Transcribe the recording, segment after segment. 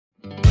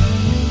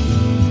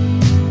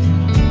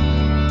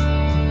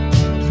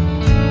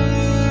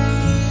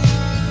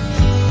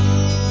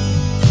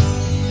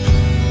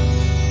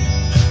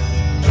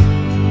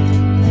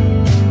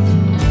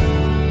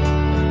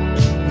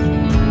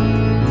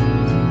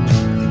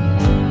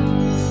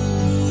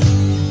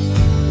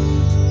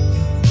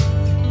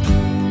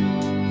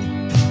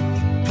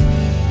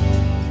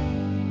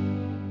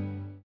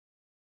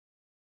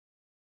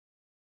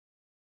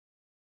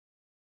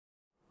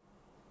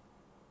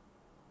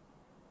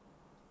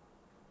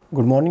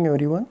Good morning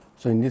everyone.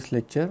 So in this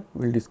lecture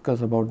we will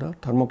discuss about the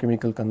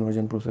thermochemical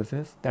conversion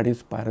processes, that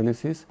is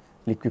pyrolysis,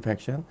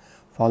 liquefaction,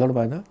 followed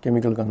by the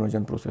chemical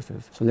conversion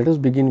processes. So let us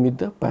begin with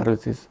the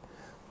pyrolysis.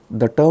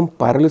 The term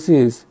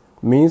pyrolysis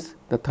means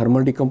the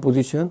thermal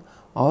decomposition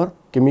or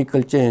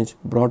chemical change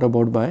brought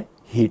about by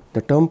heat. The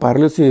term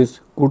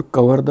pyrolysis could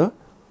cover the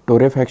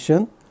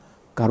torrefaction,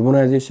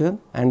 carbonization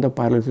and the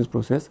pyrolysis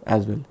process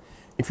as well.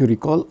 If you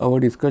recall our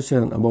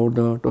discussion about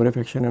the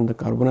torrefaction and the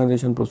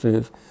carbonization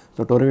process,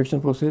 the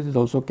torrefaction process is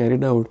also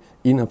carried out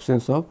in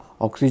absence of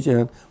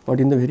oxygen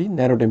but in the very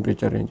narrow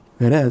temperature range.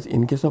 Whereas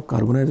in case of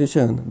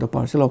carbonization, the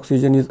partial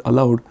oxygen is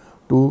allowed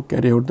to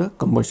carry out the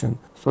combustion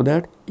so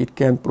that it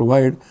can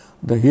provide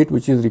the heat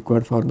which is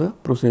required for the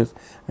process.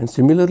 And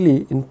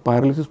similarly in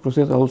pyrolysis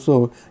process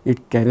also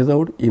it carries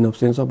out in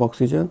absence of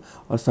oxygen,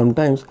 or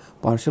sometimes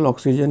partial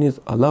oxygen is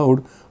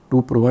allowed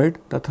to provide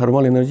the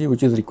thermal energy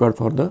which is required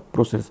for the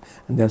process,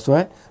 and that is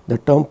why the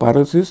term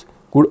pyrolysis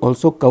could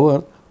also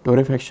cover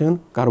torrefaction,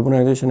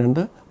 carbonization and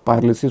the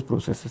pyrolysis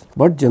processes.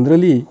 But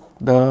generally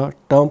the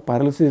term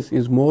pyrolysis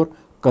is more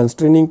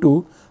constraining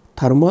to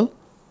thermal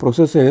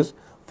processes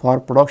for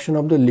production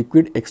of the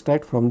liquid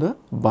extract from the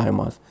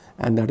biomass,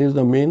 and that is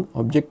the main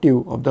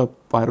objective of the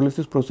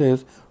pyrolysis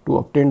process, to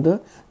obtain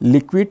the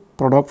liquid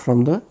product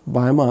from the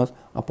biomass.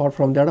 Apart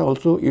from that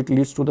also it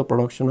leads to the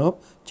production of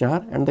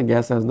char and the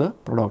gas as the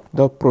product.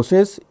 The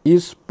process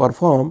is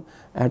performed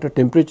at a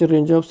temperature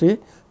range of say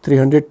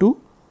 300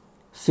 to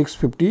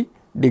 650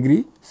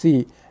 degree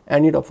C,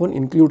 and it often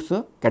includes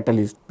a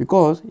catalyst,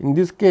 because in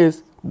this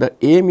case the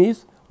aim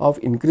is of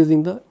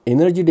increasing the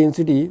energy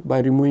density by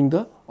removing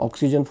the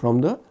oxygen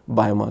from the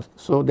biomass,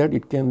 so that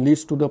it can lead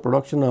to the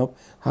production of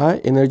high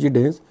energy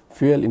dense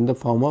fuel in the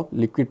form of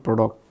liquid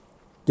product.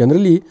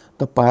 Generally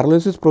the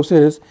pyrolysis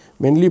process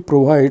mainly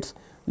provides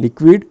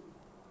liquid,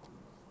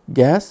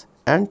 gas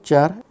and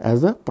char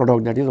as the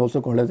product, that is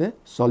also called as a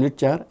solid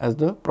char as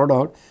the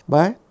product,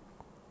 by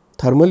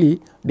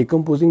thermally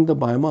decomposing the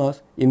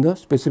biomass in the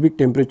specific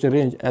temperature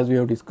range as we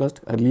have discussed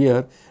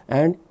earlier,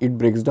 and it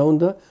breaks down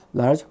the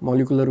large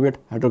molecular weight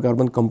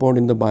hydrocarbon compound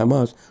in the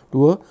biomass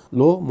to a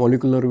low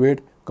molecular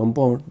weight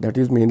compound, that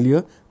is mainly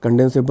a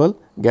condensable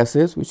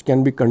gases which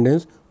can be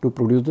condensed to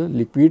produce the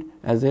liquid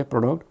as a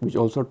product, which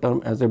also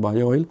termed as a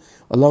bio oil.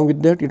 Along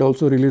with that it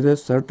also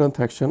releases certain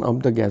fraction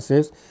of the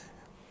gases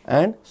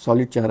and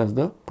solid char as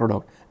the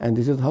product, and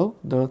this is how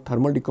the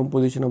thermal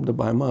decomposition of the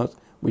biomass,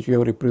 which we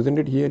have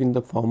represented here in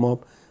the form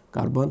of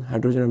carbon,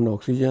 hydrogen and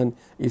oxygen,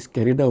 is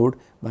carried out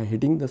by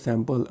heating the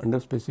sample under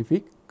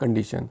specific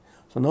condition.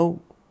 So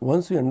now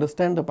once we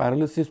understand the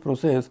pyrolysis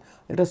process,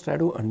 let us try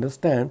to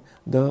understand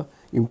the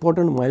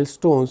important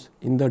milestones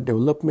in the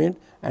development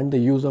and the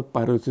use of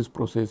pyrolysis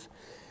process.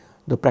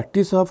 The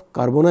practice of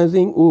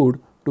carbonizing wood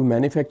to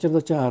manufacture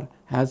the char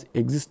has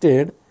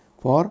existed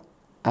for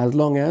as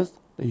long as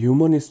the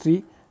human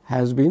history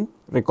has been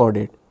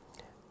recorded,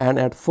 and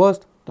at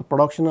first the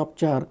production of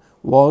char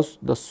was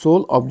the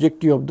sole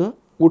objective of the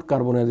wood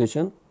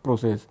carbonization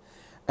process,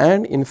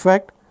 and in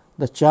fact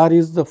the char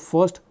is the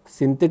first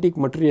synthetic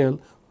material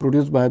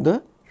produced by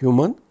the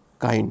human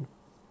kind.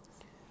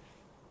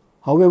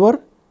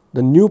 However,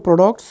 the new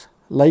products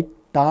like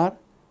tar,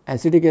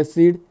 acetic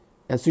acid,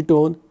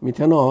 acetone,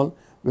 methanol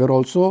were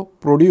also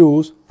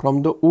produced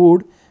from the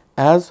wood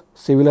as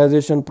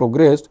civilization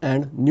progressed,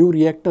 and new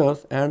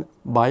reactors and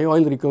bio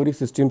oil recovery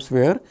systems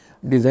were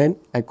designed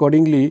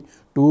accordingly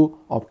to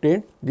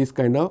obtain this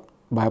kind of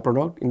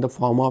byproduct in the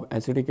form of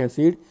acetic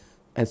acid,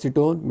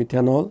 acetone,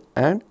 methanol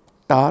and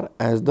tar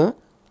as the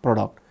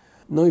product.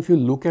 Now if you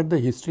look at the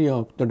history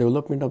of the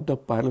development of the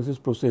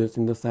pyrolysis process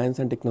in the science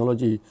and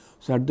technology,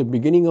 so at the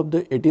beginning of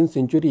the 18th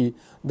century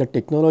the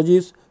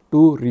technologies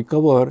to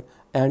recover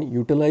and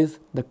utilize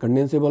the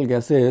condensable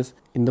gases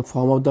in the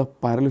form of the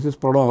pyrolysis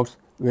products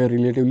were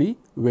relatively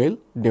well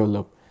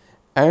developed,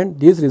 and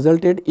this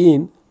resulted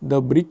in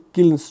the brick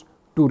kilns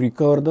to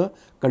recover the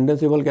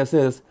condensable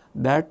gases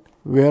that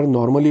were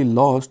normally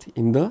lost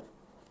in the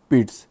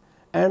pits,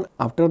 and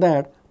after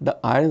that the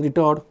iron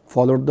retort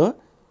followed the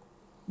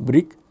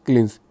brick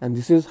kilns, and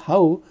this is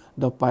how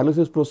the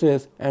pyrolysis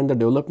process and the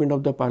development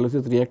of the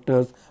pyrolysis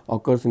reactors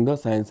occurs in the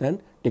science and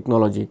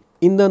technology.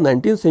 In the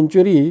 19th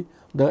century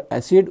the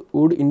acid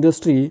wood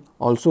industry,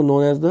 also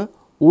known as the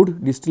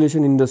wood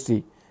distillation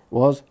industry,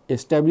 was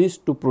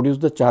established to produce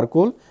the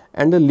charcoal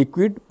and the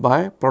liquid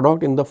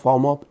by-product in the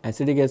form of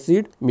acetic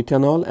acid,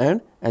 methanol and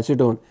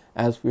acetone,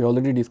 as we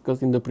already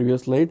discussed in the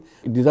previous slide.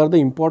 These are the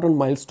important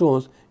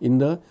milestones in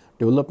the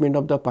development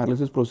of the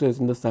pyrolysis process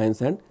in the science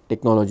and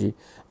technology,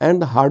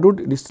 and the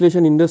hardwood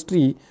distillation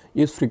industry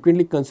is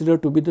frequently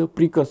considered to be the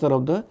precursor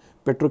of the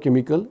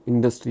petrochemical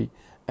industry,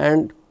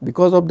 and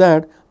because of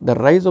that the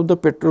rise of the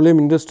petroleum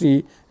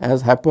industry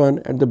has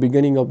happened at the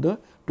beginning of the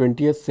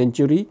 20th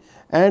century,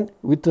 and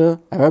with the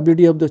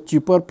availability of the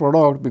cheaper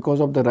product because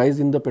of the rise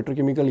in the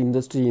petrochemical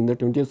industry in the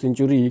 20th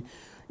century,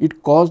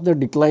 it caused the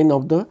decline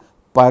of the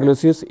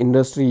pyrolysis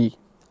industry.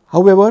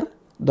 However,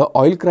 the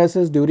oil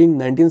crisis during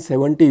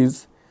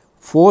 1970s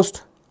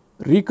forced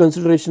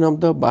reconsideration of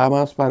the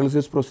biomass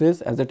pyrolysis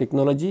process as a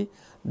technology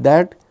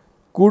that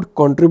could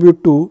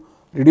contribute to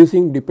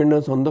reducing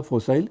dependence on the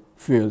fossil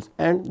fuels,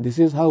 and this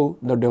is how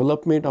the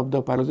development of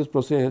the pyrolysis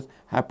process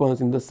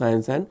happens in the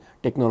science and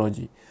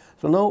technology.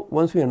 So, now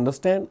once we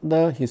understand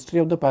the history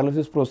of the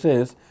pyrolysis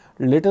process,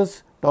 let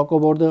us talk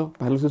about the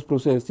pyrolysis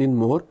process in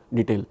more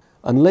detail.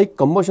 Unlike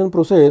combustion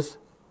process,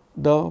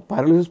 the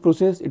pyrolysis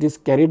process, it is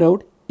carried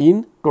out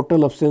in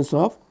total absence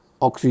of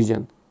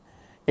oxygen,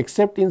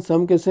 except in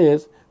some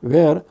cases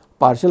where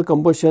partial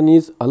combustion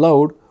is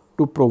allowed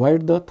to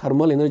provide the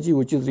thermal energy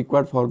which is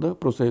required for the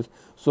process.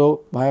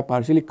 So, by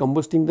partially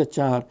combusting the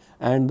char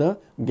and the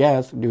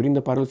gas during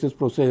the pyrolysis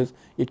process,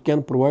 it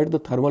can provide the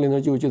thermal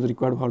energy which is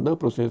required for the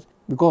process,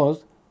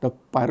 because the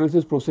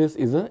pyrolysis process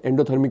is an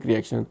endothermic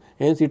reaction.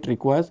 Hence, it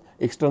requires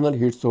external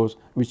heat source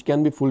which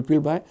can be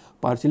fulfilled by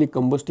partially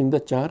combusting the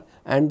char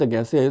and the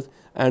gases,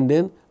 and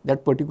then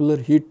that particular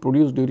heat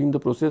produced during the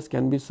process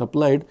can be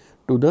supplied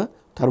to the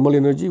thermal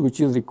energy which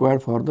is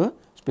required for the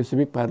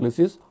specific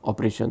pyrolysis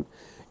operation.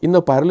 In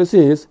the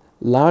pyrolysis,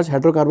 large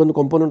hydrocarbon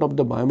component of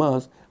the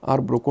biomass are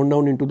broken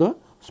down into the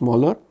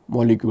smaller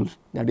molecules.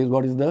 That is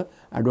what is the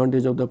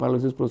advantage of the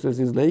pyrolysis process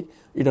is like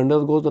it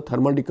undergoes the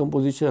thermal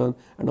decomposition,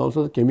 and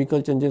also the chemical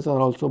changes are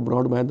also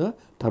brought by the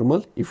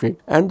thermal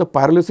effect. And the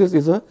pyrolysis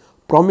is a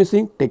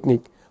promising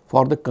technique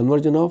for the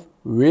conversion of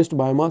waste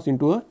biomass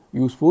into a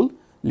useful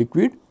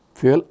liquid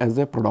fuel as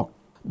a product.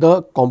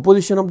 The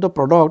composition of the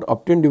product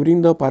obtained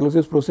during the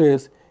pyrolysis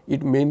process,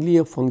 it mainly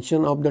a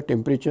function of the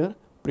temperature,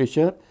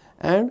 pressure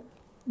and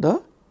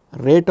the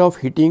rate of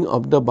heating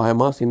of the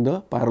biomass in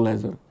the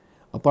pyrolyzer.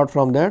 Apart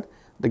from that,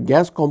 the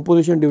gas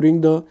composition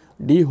during the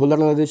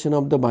deholarization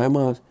of the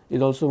biomass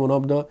is also one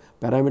of the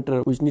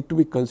parameters which need to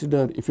be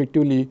considered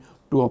effectively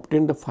to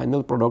obtain the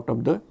final product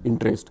of the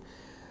interest.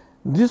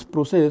 This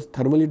process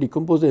thermally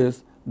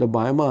decomposes the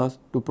biomass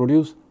to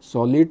produce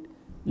solid,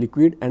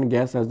 liquid and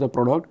gas as the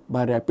product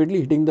by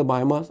rapidly heating the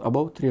biomass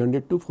above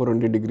 300 to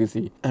 400 degrees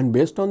C. And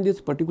based on this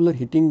particular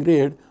heating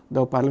rate,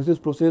 the pyrolysis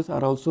process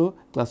are also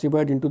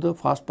classified into the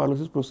fast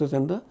pyrolysis process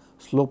and the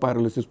slow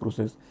pyrolysis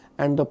process.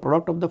 And the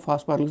product of the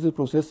fast pyrolysis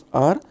process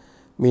are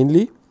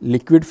mainly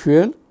liquid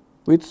fuel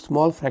with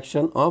small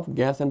fraction of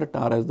gas and the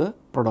tar as the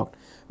product.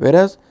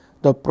 Whereas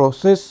the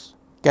process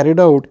carried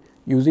out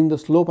using the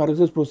slow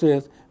pyrolysis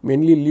process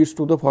mainly leads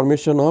to the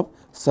formation of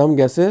some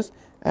gases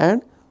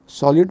and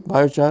solid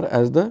biochar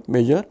as the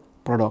major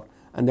product,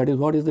 and that is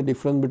what is the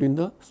difference between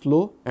the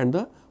slow and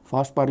the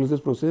fast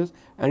pyrolysis process,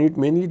 and it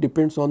mainly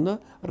depends on the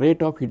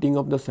rate of heating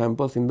of the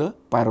samples in the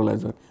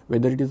pyrolyzer,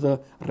 whether it is a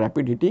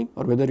rapid heating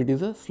or whether it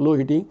is a slow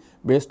heating.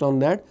 Based on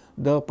that,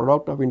 the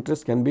product of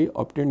interest can be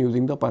obtained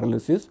using the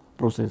pyrolysis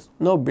process.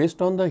 Now,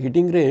 based on the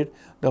heating rate,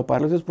 the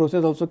pyrolysis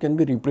process also can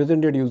be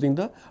represented using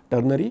the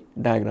ternary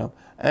diagram,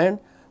 and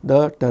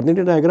the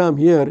ternary diagram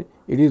here,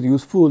 it is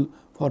useful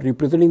for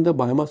representing the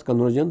biomass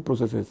conversion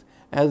processes.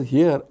 As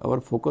here our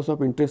focus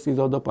of interest is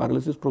of the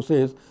pyrolysis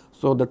process,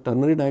 so the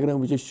ternary diagram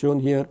which is shown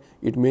here,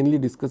 it mainly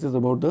discusses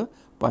about the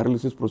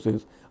pyrolysis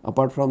process.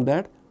 Apart from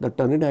that, the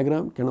ternary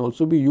diagram can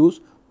also be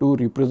used to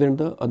represent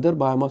the other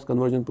biomass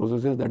conversion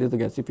processes, that is the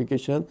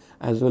gasification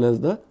as well as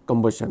the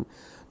combustion.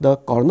 The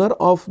corner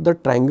of the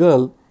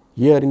triangle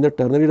here in the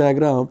ternary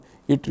diagram,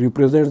 it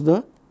represents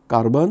the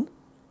carbon,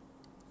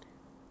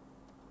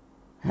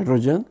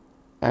 hydrogen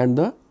and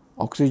the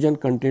oxygen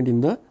content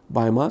in the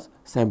biomass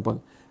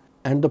sample,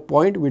 and the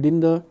point within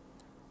the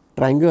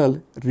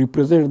triangle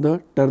represents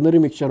the ternary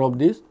mixture of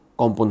this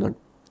component.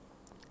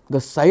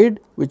 The side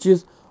which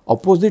is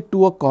opposite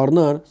to a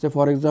corner, say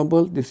for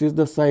example, this is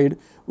the side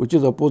which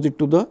is opposite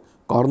to the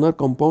corner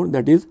compound,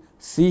 that is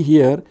C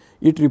here,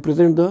 it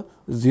represents the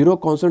zero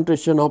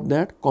concentration of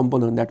that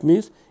component. That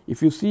means,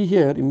 if you see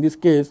here in this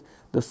case,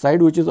 the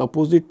side which is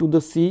opposite to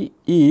the C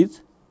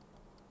is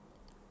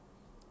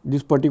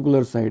this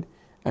particular side,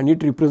 and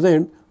it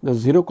represents the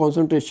zero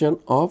concentration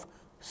of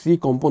C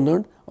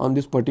component on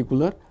this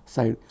particular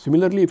side.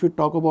 Similarly, if you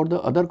talk about the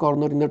other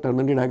corner in the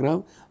ternary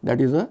diagram,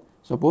 that is a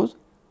suppose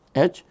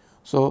H.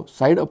 So,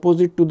 side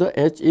opposite to the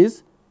H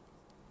is,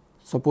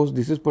 suppose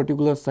this is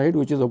particular side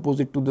which is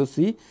opposite to the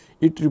C,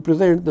 it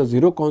represents the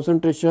zero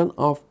concentration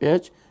of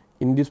H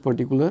in this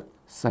particular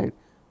side.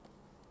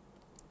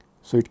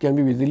 So, it can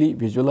be easily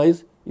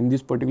visualized in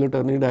this particular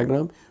ternary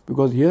diagram,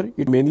 because here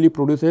it mainly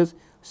produces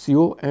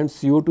CO and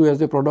CO2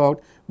 as a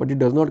product, but it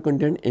does not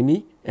contain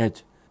any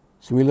H.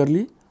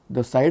 Similarly,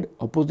 the side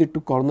opposite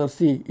to corner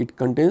C, it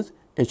contains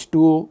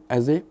H2O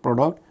as a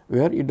product,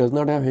 where it does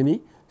not have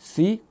any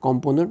C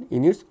component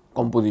in its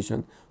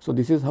composition. So,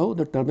 this is how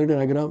the ternary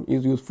diagram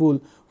is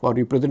useful for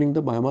representing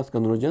the biomass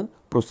conversion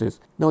process.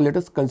 Now, let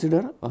us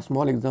consider a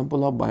small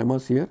example of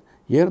biomass here.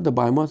 Here the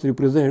biomass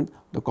represents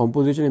the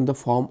composition in the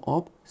form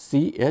of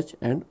C, H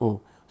and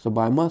O. So,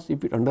 biomass,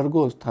 if it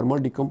undergoes thermal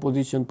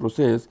decomposition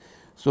process,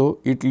 so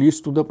it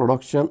leads to the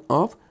production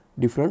of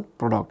different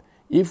product.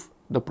 If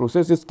the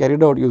process is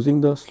carried out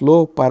using the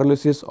slow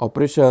pyrolysis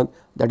operation,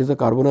 that is the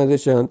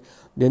carbonization,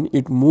 then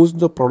it moves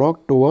the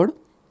product toward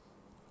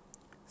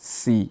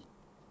C.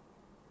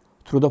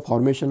 through the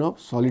formation of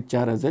solid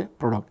char as a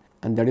product,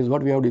 and that is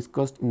what we have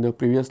discussed in the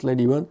previous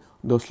slide. Even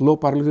the slow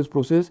pyrolysis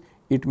process,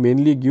 it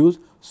mainly gives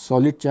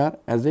solid char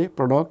as a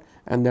product,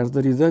 and that is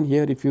the reason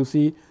here if you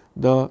see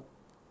the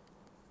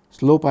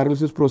slow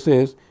pyrolysis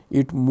process,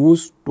 it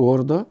moves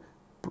toward the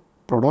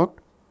product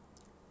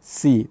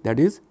C, that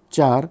is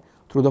char,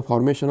 through the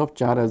formation of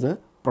char as a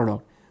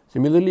product.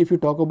 Similarly, if you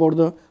talk about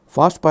the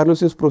fast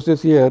pyrolysis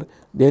process here,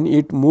 then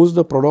it moves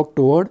the product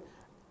toward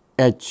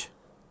H,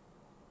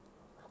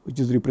 which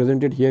is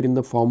represented here in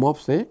the form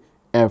of say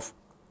F.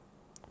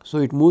 So,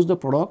 it moves the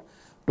product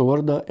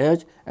toward the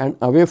H and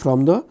away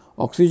from the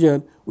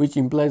oxygen, which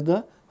implies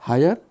the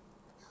higher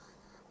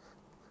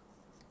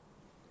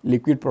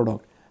liquid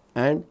product.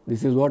 And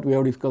this is what we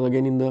have discussed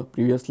again in the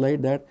previous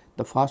slide, that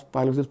the fast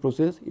pyrolysis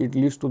process, it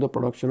leads to the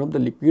production of the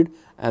liquid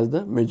as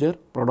the major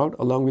product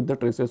along with the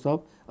traces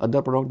of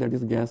other product, that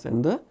is gas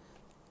and the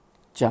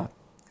char.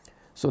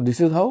 So, this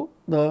is how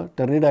the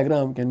ternary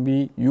diagram can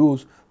be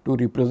used to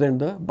represent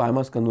the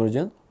biomass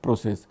conversion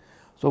process.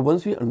 So,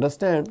 once we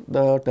understand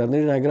the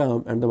ternary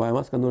diagram and the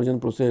biomass conversion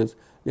process,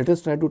 let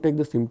us try to take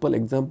the simple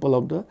example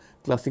of the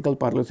classical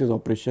pyrolysis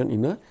operation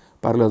in a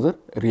pyrolyzer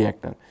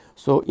reactor.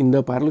 So, in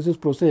the pyrolysis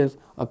process,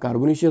 a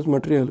carbonaceous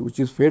material which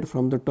is fed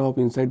from the top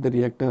inside the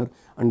reactor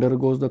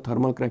undergoes the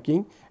thermal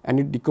cracking, and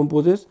it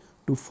decomposes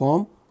to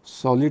form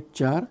solid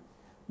char,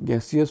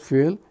 gaseous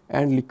fuel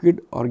and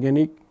liquid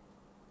organic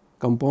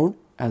compound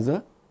as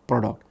a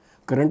product.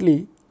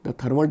 Currently, the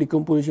thermal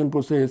decomposition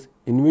process,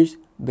 in which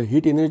the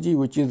heat energy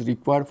which is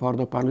required for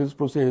the pyrolysis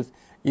process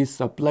is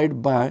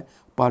supplied by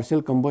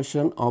partial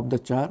combustion of the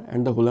char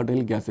and the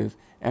volatile gases,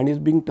 and is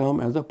being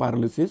termed as a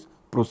pyrolysis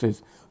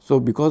process.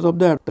 So, because of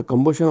that, the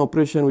combustion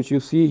operation which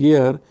you see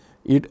here,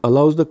 it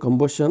allows the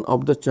combustion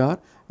of the char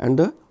and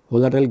the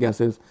volatile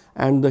gases,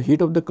 and the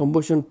heat of the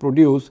combustion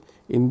produced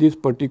in this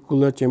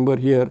particular chamber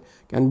here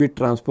can be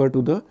transferred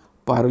to the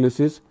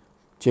pyrolysis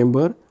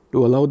chamber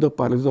to allow the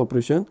pyrolysis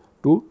operation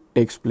to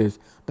takes place.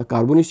 The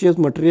carbonaceous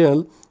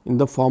material in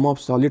the form of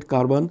solid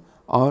carbon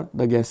or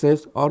the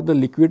gases or the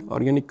liquid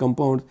organic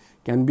compounds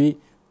can be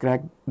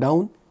cracked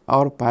down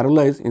or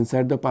pyrolyzed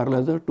inside the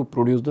pyrolyzer to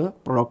produce the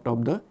product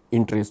of the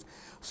interest.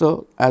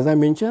 So, as I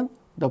mentioned,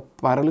 the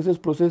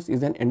pyrolysis process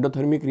is an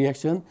endothermic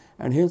reaction,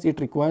 and hence it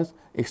requires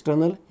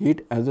external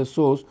heat as a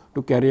source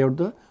to carry out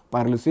the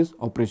pyrolysis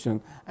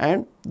operation,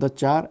 and the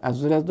char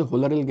as well as the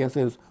volatile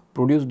gases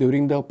produced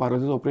during the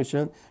pyrolysis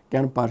operation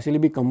can partially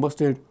be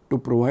combusted to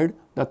provide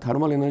the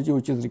thermal energy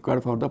which is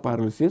required for the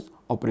pyrolysis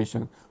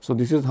operation. So,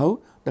 this is how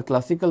the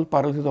classical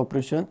pyrolysis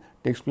operation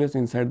takes place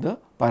inside the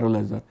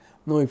pyrolyzer.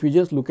 Now, if you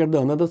just look at the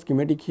another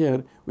schematic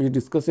here which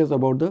discusses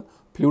about the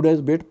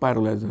fluidized bed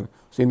pyrolyzer.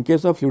 So, in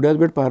case of fluidized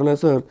bed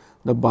pyrolyzer,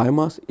 the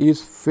biomass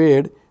is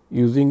fed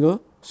using a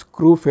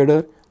screw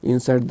feeder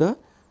inside the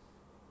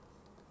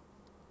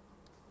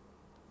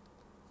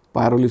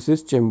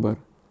pyrolysis chamber.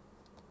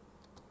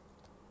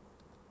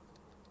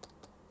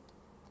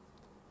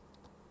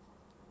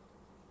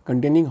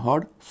 Containing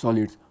hot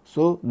solids.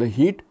 So, the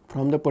heat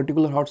from the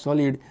particular hot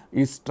solid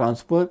is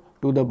transferred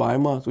to the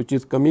biomass which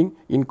is coming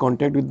in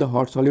contact with the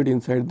hot solid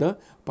inside the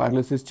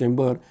pyrolysis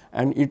chamber,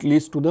 and it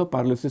leads to the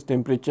pyrolysis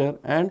temperature,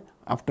 and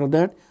after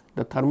that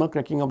the thermal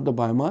cracking of the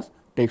biomass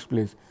takes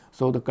place.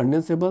 So, the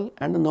condensable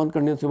and the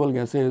non-condensable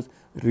gases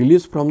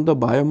released from the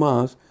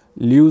biomass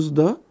leaves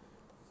the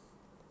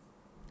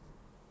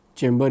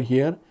chamber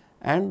here,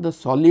 and the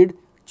solid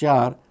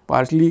char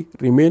partly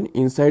remain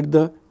inside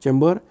the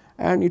chamber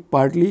and it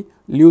partly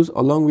leaves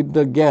along with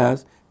the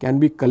gas can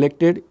be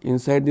collected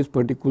inside this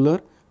particular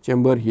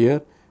chamber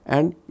here,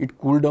 and it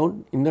cool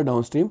down in the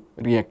downstream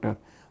reactor.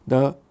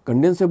 The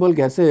condensable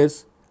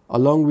gases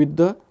along with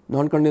the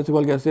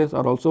non-condensable gases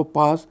are also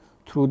passed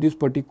through this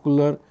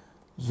particular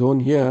zone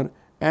here,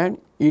 and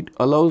it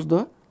allows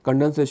the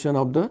condensation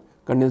of the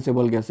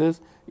condensable gases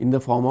in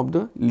the form of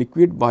the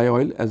liquid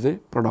bio-oil as a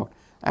product,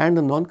 and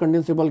the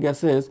non-condensable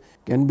gases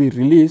can be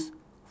released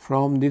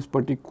from this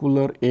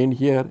particular end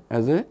here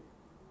as a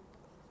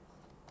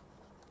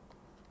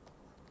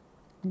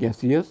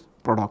gaseous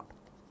product.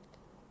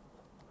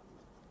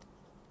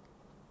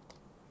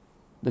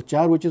 The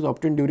char which is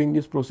obtained during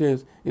this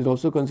process is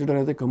also considered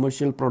as a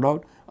commercial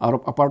product, or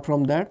apart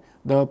from that,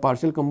 the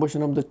partial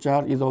combustion of the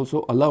char is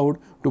also allowed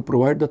to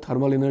provide the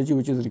thermal energy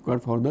which is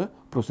required for the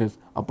process.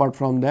 Apart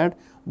from that,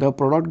 the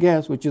product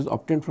gas which is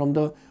obtained from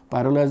the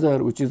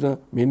pyrolyzer, which is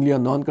mainly a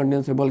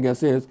non-condensable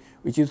gases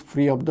which is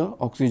free of the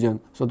oxygen.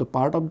 So, the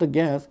part of the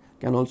gas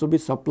can also be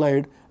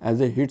supplied as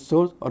a heat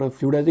source or a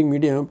fluidizing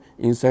medium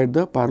inside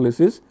the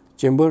pyrolysis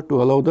chamber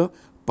to allow the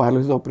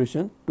pyrolysis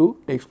operation to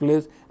take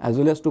place, as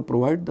well as to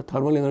provide the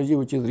thermal energy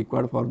which is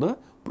required for the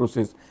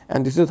process.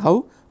 And this is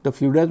how the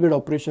fluidized bed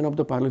operation of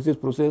the pyrolysis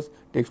process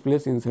takes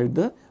place inside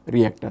the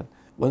reactor.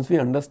 Once we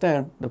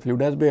understand the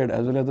fluidized bed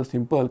as well as the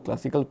simple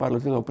classical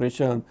pyrolysis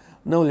operation,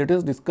 now let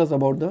us discuss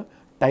about the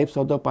types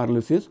of the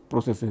pyrolysis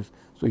processes.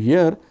 So,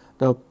 here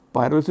the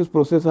pyrolysis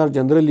processes are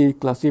generally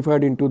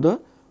classified into the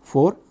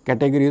 4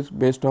 categories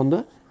based on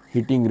the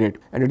heating rate,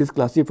 and it is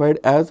classified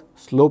as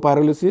slow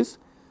pyrolysis,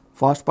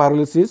 fast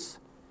pyrolysis,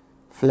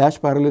 flash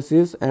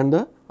pyrolysis and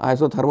the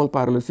isothermal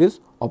pyrolysis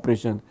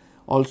operation.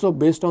 Also,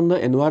 based on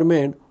the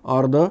environment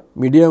or the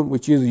medium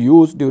which is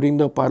used during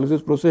the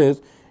pyrolysis process,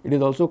 it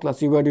is also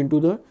classified into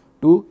the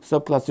two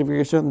sub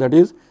classification, that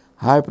is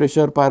high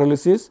pressure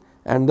pyrolysis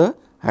and the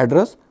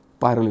hydrous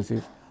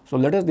pyrolysis. So,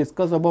 let us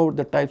discuss about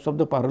the types of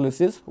the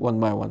pyrolysis one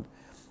by one.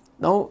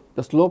 Now,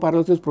 the slow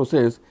pyrolysis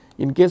process,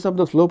 in case of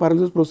the slow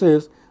pyrolysis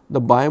process,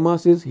 the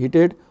biomass is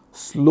heated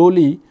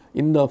slowly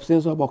in the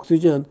absence of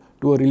oxygen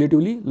to a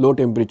relatively low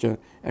temperature,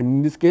 and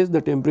in this case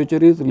the temperature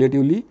is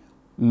relatively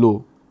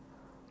low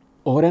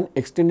over an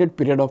extended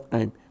period of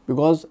time,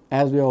 because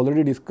as we have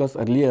already discussed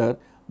earlier,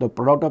 the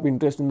product of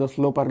interest in the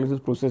slow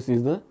pyrolysis process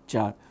is the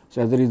char.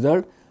 So, as a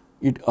result,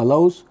 it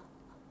allows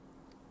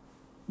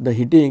the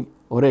heating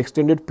over an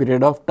extended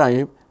period of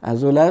time,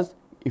 as well as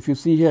if you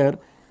see here,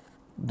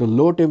 the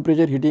low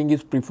temperature heating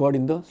is preferred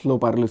in the slow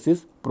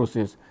pyrolysis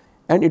process,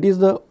 and it is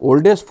the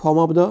oldest form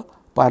of the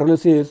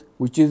pyrolysis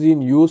which is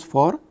in use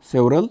for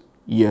several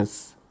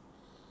years.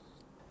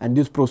 And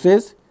this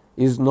process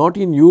is not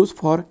in use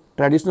for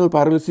traditional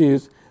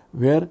pyrolysis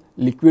where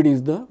liquid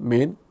is the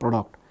main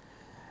product.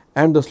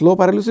 And the slow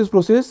pyrolysis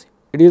process,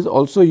 it is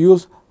also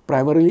used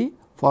primarily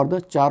for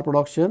the char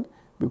production,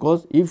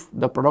 because if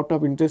the product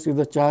of interest is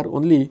the char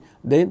only,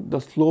 then the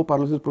slow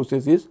pyrolysis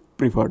process is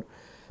preferred.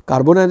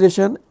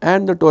 Carbonization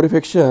and the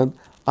torrefaction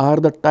are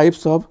the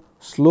types of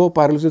slow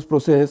pyrolysis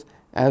process,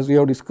 as we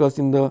have discussed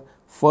in the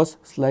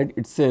first slide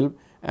itself,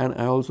 and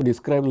I also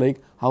described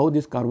like how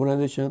this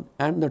carbonization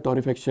and the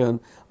torrefaction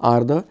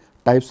are the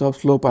types of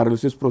slow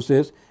pyrolysis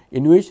process,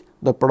 in which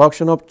the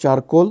production of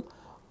charcoal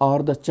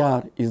or the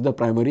char is the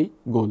primary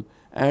goal,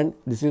 and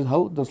this is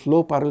how the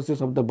slow pyrolysis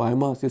of the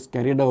biomass is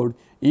carried out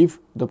if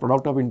the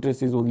product of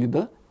interest is only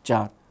the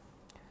char.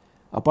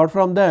 Apart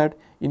from that,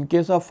 in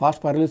case of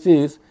fast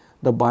pyrolysis,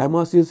 the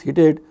biomass is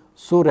heated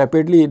so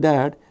rapidly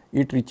that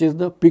it reaches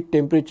the peak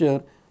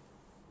temperature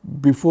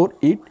before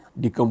it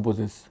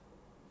decomposes.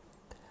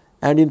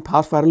 And in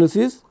fast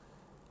pyrolysis,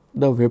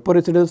 the vapor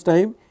residence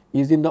time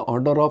is in the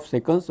order of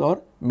seconds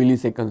or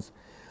milliseconds.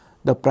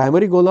 The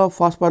primary goal of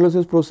fast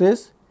pyrolysis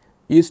process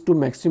is to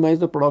maximize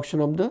the production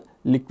of the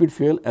liquid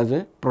fuel as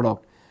a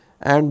product,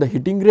 and the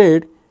heating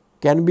rate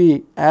can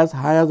be as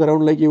high as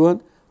around like even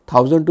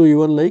 1000 to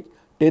even like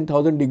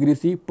 10,000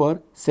 degrees C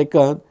per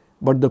second,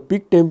 but the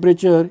peak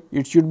temperature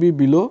it should be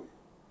below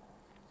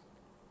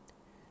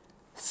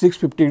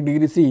 650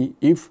 degrees C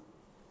if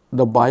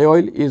the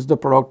bio-oil is the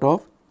product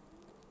of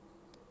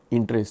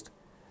interest.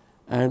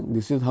 And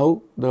this is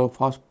how the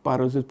fast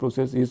pyrolysis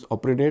process is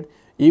operated.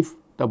 If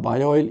the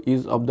bio-oil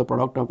is of the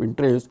product of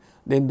interest,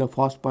 then the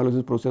fast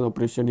pyrolysis process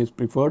operation is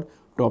preferred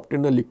to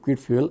obtain the liquid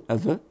fuel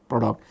as a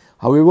product.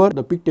 However,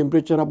 the peak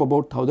temperature of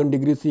about 1000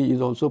 degrees C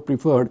is also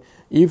preferred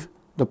if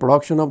the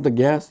production of the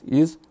gas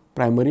is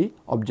primary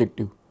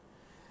objective.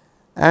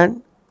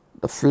 And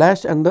the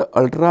flash and the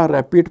ultra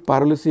rapid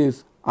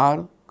pyrolysis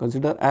are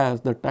considered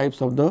as the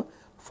types of the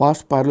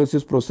fast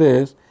pyrolysis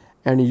process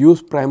and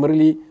used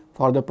primarily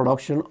for the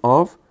production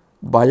of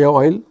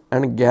bio-oil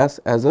and gas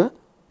as a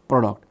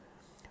product.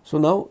 So,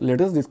 now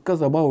let us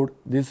discuss about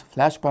this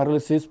flash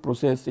pyrolysis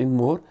process in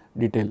more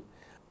detail.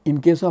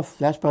 In case of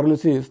flash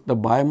pyrolysis, the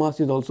biomass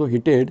is also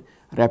heated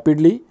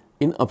rapidly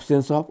in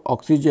absence of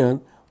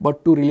oxygen,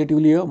 but to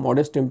relatively a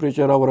modest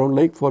temperature of around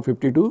like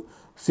 450 to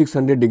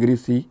 600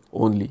 degrees C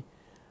only.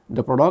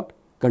 The product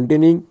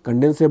containing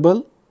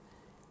condensable,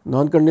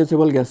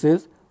 non-condensable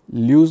gases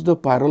leaves the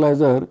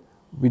pyrolyzer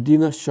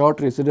within a short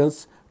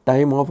residence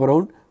time of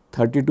around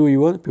 30 to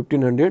even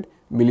 1500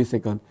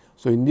 milliseconds.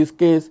 So, in this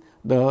case,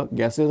 the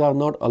gases are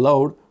not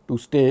allowed to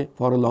stay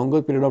for a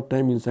longer period of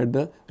time inside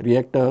the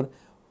reactor.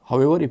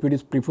 However, if it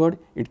is preferred,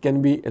 it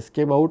can be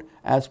escape out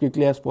as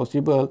quickly as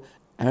possible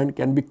and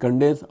can be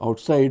condensed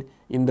outside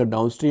in the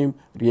downstream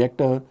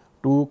reactor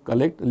to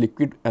collect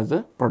liquid as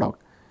a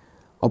product.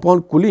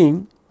 Upon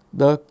cooling,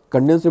 the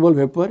condensable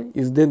vapor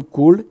is then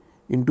cooled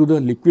into the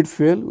liquid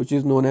fuel, which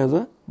is known as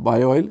a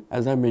bio-oil,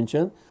 as I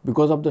mentioned.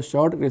 Because of the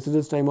short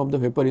residence time of the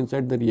vapor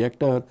inside the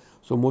reactor,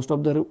 so most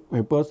of the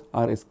vapors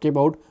are escape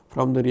out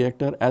from the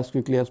reactor as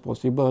quickly as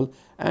possible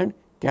and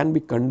can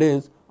be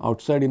condensed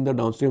outside in the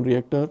downstream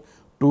reactor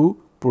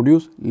to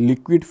produce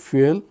liquid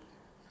fuel,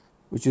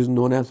 which is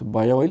known as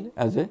bio-oil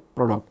as a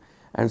product.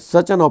 And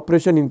such an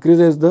operation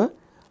increases the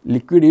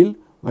liquid yield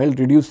while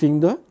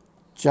reducing the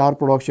char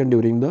production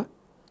during the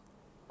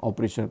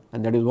operation,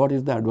 and that is what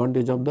is the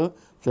advantage of the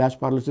flash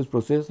pyrolysis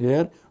process.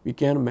 Here we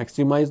can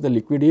maximize the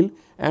liquid yield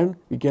and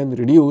we can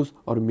reduce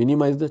or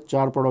minimize the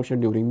char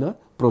production during the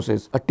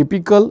process. A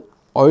typical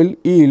oil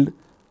yield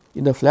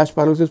in the flash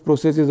pyrolysis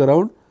process is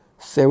around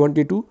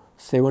 70 to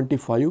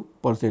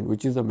 75%,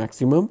 which is the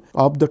maximum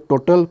of the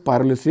total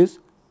pyrolysis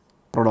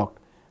product,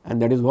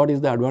 and that is what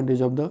is the advantage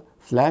of the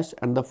flash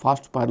and the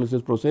fast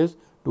pyrolysis process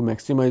to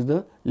maximize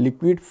the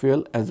liquid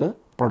fuel as a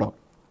product.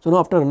 So, now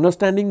after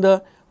understanding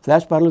the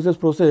flash pyrolysis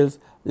process,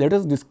 let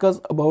us discuss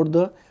about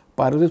the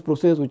pyrolysis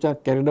process which are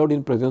carried out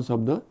in presence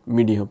of the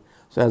medium.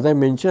 So, as I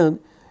mentioned,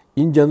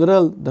 in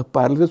general the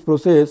pyrolysis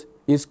process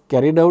is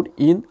carried out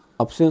in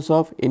absence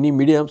of any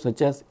medium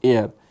such as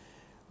air,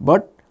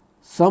 but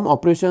some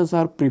operations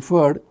are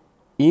preferred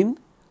in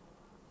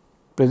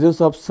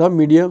presence of some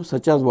medium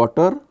such as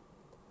water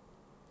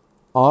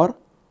or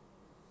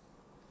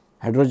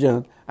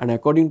hydrogen, and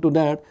according to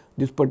that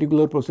this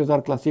particular process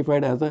are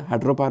classified as the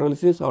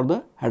hydropyrolysis or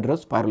the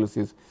hydrous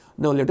pyrolysis.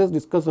 Now, let us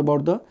discuss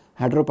about the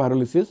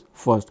hydropyrolysis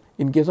first.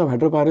 In case of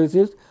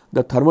hydropyrolysis,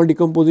 the thermal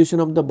decomposition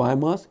of the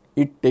biomass,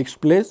 it takes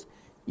place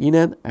in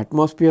an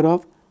atmosphere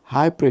of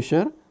high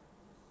pressure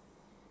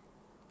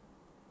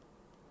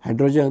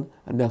hydrogen,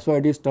 and that is why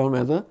it is termed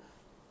as a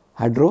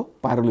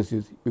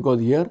hydropyrolysis,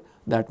 because here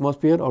the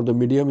atmosphere or the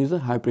medium is a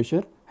high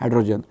pressure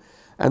hydrogen.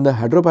 And the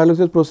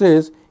hydropyrolysis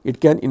process, it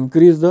can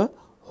increase the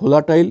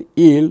volatile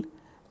yield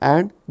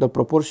and the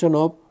proportion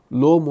of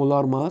low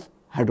molar mass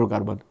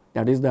hydrocarbon.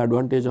 That is the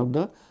advantage of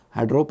the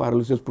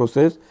hydropyrolysis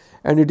process,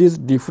 and it is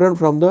different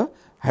from the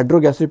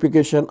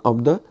hydrogasification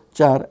of the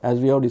char, as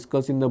we have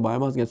discussed in the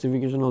biomass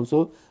gasification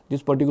also.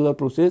 This particular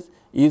process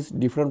is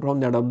different from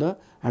that of the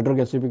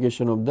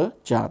hydrogasification of the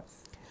char.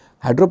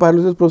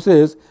 Hydropyrolysis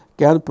process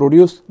can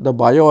produce the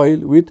bio oil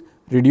with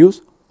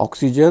reduced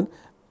oxygen.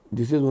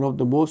 This is one of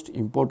the most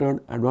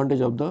important advantage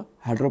of the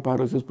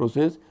hydropyrolysis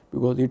process,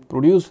 because it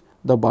produces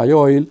the bio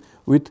oil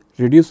with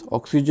reduced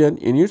oxygen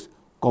in its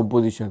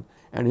composition,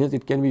 and hence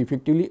it can be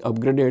effectively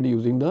upgraded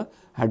using the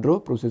hydro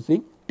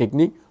processing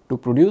technique to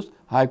produce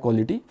high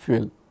quality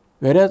fuel.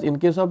 Whereas in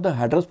case of the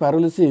hydrous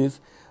pyrolysis,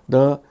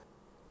 the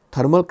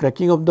thermal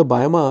cracking of the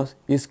biomass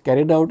is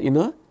carried out in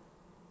a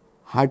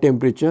high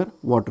temperature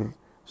water.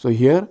 So,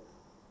 here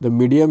the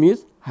medium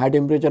is high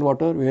temperature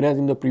water, whereas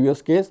in the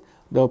previous case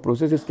the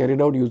process is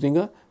carried out using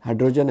a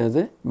hydrogen as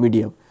a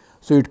medium.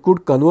 So, it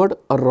could convert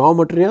a raw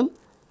material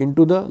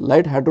into the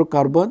light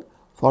hydrocarbon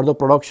for the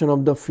production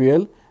of the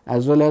fuel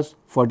as well as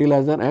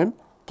fertilizer and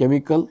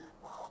chemical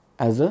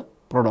as a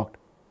product.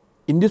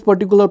 In this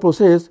particular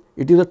process,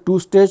 it is a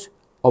two-stage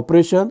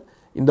operation.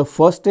 In the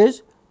first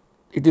stage,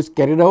 it is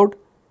carried out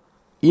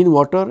in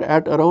water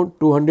at around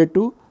 200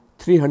 to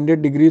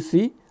 300 degrees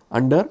C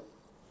under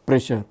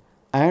pressure,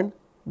 and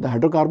the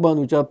hydrocarbon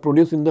which are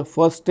produced in the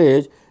first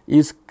stage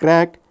is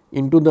cracked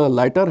into the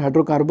lighter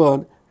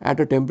hydrocarbon at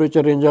a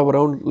temperature range of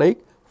around like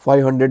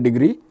 500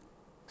 degree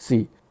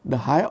C. The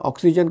high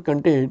oxygen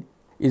content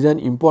is an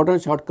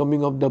important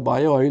shortcoming of the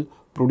bio oil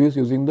produced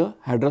using the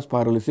hydrous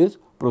pyrolysis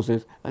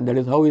process, and that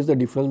is how is the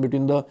difference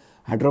between the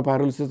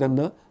hydropyrolysis and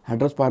the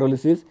hydrous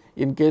pyrolysis.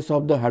 In case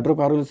of the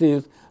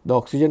hydropyrolysis, the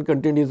oxygen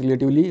content is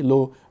relatively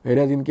low,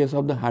 whereas in case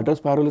of the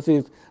hydrous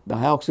pyrolysis, the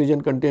high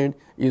oxygen content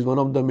is one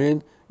of the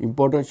main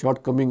important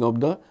shortcoming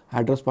of the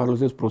hydrous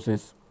pyrolysis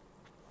process.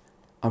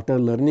 After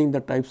learning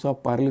the types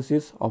of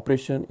pyrolysis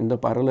operation in the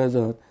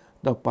pyrolyzer,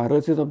 the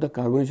pyrolysis of the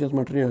carbonaceous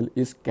material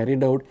is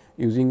carried out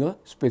using a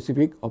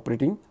specific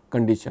operating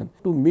condition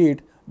to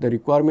meet the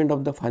requirement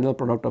of the final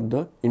product of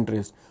the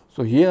interest.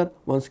 So, here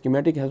one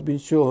schematic has been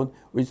shown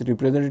which is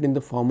represented in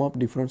the form of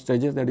different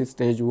stages, that is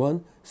stage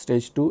 1,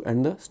 stage 2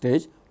 and the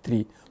stage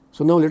 3.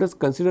 So, now let us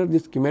consider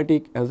this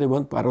schematic as a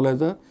one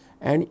pyrolyzer,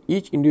 and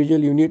each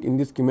individual unit in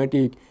this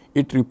schematic,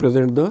 it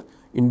represents the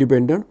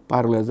independent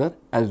pyrolyzer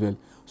as well.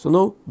 So,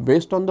 now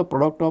based on the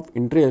product of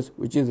interest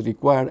which is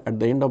required at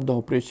the end of the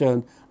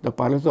operation, the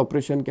pyrolysis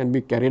operation can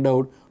be carried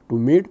out to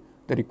meet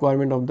the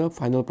requirement of the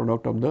final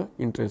product of the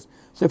interest.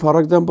 Say for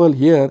example,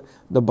 here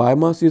the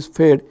biomass is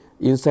fed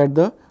inside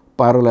the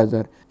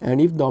pyrolyzer, and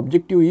if the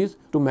objective is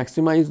to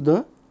maximize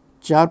the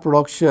char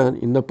production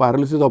in the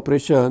pyrolysis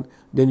operation,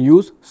 then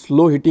use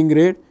slow heating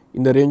rate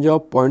in the range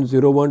of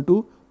 0.01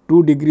 to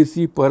 2 degrees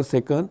C per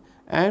second,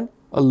 and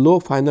a low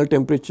final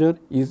temperature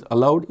is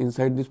allowed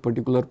inside this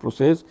particular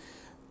process,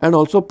 and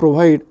also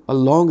provide a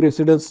long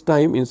residence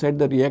time inside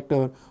the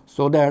reactor,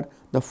 so that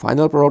the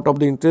final product of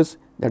the interest,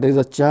 that is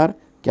a char,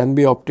 can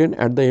be obtained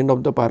at the end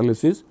of the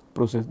pyrolysis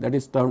process, that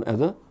is termed as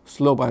a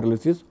slow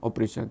pyrolysis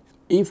operation.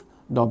 If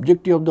the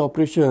objective of the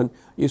operation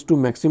is to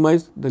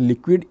maximize the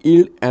liquid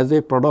yield as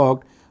a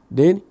product,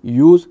 then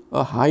use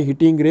a high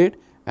heating rate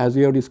as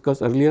we have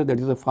discussed earlier, that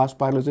is a fast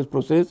pyrolysis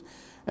process,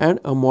 and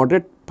a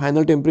moderate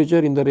final temperature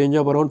in the range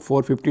of around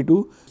 450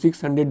 to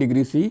 600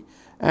 degrees C,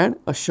 and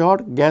a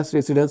short gas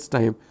residence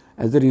time.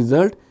 As a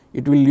result,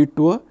 it will lead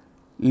to a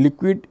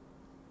liquid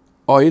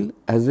oil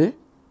as a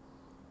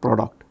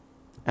product,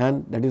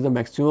 and that is the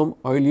maximum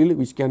oil yield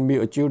which can be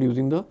achieved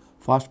using the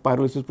fast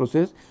pyrolysis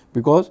process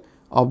because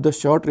of the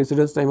short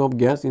residence time of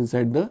gas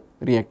inside the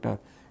reactor.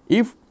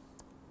 If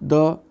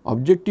the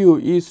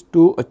objective is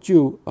to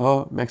achieve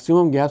a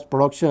maximum gas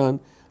production,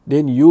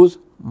 then use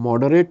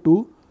moderate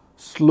to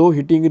slow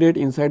heating rate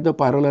inside the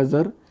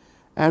pyrolyzer,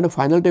 and a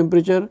final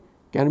temperature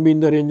can be in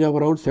the range of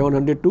around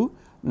 700 to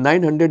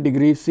 900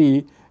 degrees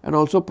C, and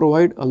also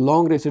provide a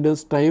long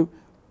residence time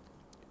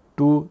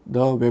to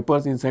the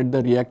vapors inside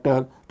the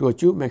reactor to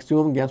achieve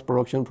maximum gas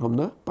production from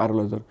the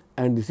pyrolyzer.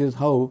 And this is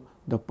how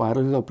the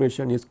pyrolysis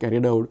operation is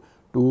carried out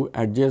to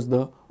adjust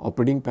the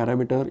operating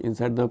parameter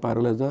inside the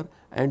pyrolyzer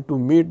and to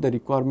meet the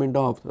requirement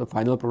of the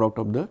final product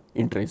of the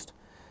interest.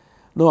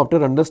 Now,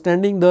 after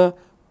understanding the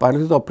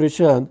pyrolysis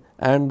operation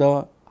and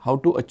the how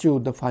to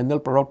achieve the final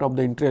product of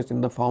the interest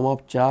in the form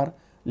of char,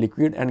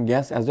 liquid and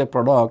gas as a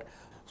product.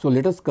 So,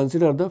 let us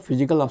consider the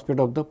physical aspect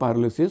of the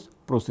pyrolysis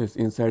process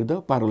inside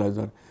the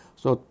pyrolyzer.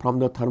 So, from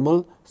the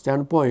thermal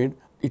standpoint,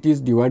 it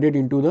is divided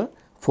into the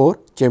 4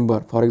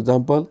 chamber. For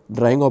example,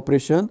 drying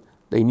operation,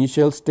 the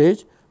initial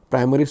stage,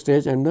 primary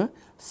stage and the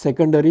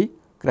secondary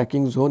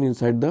cracking zone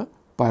inside the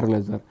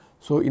pyrolyzer.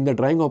 So, in the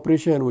drying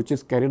operation, which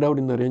is carried out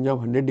in the range of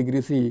 100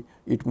 degrees C,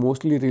 it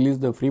mostly releases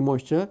the free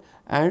moisture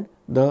and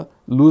the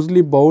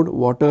loosely bound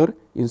water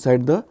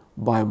inside the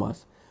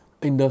biomass.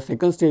 In the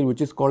second stage, which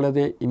is called as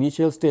the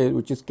initial stage,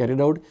 which is carried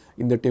out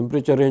in the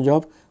temperature range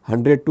of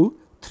 100 to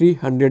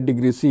 300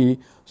 degrees C.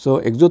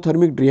 So,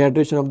 exothermic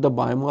dehydration of the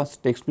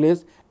biomass takes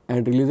place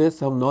and releases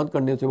some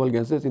non-condensable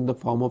gases in the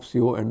form of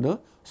CO and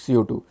the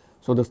CO2.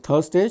 So, the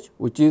third stage,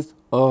 which is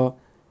a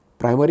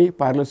primary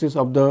pyrolysis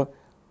of the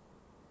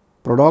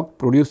product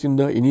produced in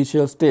the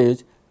initial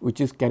stage,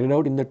 which is carried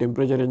out in the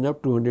temperature range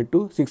of 200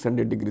 to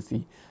 600 degrees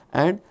C,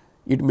 and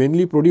it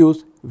mainly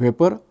produces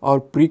vapor or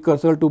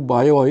precursor to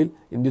bio oil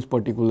in this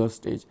particular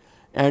stage.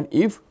 And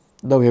if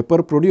the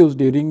vapor produced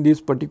during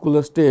this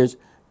particular stage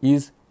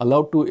is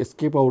allowed to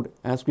escape out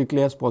as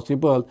quickly as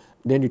possible,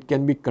 then it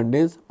can be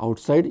condensed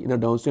outside in a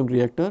downstream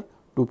reactor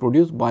to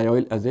produce bio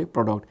oil as a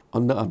product.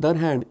 On the other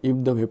hand,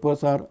 if the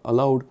vapors are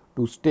allowed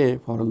to stay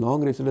for a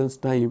long residence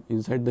time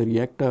inside the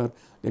reactor,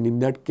 then in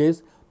that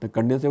case the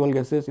condensable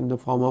gases in the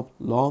form of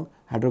long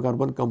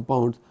hydrocarbon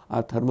compounds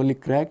are thermally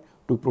cracked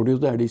to produce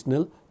the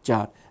additional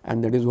char,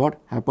 and that is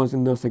what happens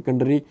in the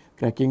secondary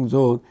cracking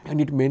zone, and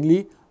it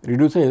mainly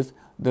reduces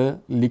the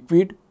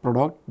liquid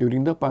product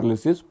during the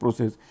pyrolysis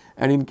process.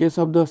 And in case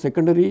of the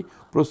secondary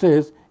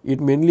process,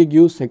 it mainly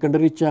gives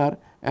secondary char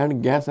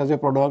and gas as a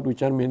product,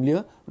 which are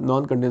mainly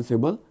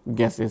non-condensable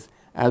gases.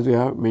 As we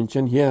have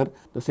mentioned here,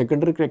 the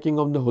secondary cracking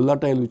of the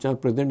volatile which are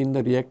present in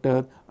the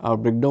reactor are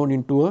break down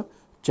into a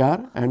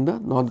char and the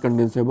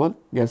non-condensable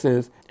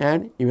gases,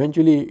 and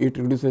eventually it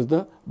reduces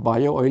the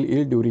bio oil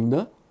yield during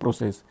the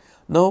process.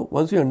 Now,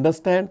 once you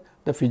understand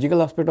the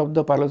physical aspect of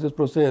the pyrolysis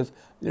process,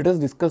 let us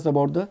discuss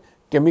about the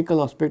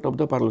chemical aspect of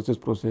the pyrolysis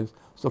process.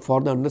 So,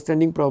 for the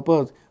understanding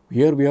purpose,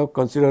 here we have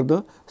considered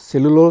the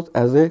cellulose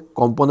as a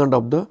component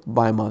of the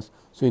biomass.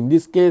 So, in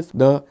this case,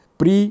 the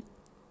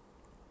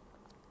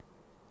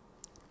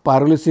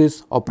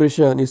pyrolysis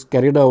operation is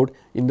carried out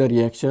in the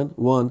reaction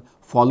 1,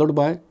 followed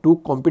by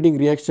 2 competing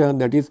reaction,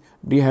 that is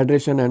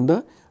dehydration and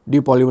the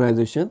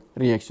depolymerization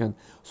reaction.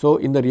 So,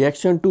 in the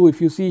reaction 2,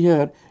 if you see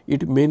here,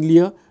 it mainly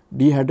a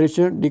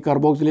dehydration,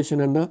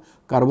 decarboxylation and the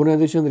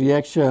carbonization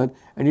reaction,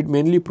 and it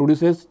mainly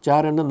produces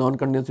char and the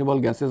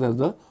non-condensable gases as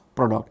the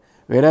product.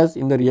 Whereas,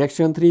 in the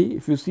reaction 3,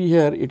 if you see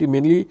here, it is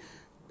mainly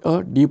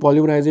a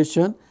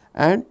depolymerization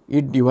and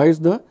it divides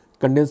the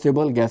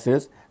condensable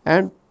gases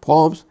and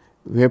forms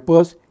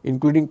vapors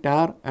including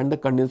tar and the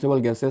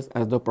condensable gases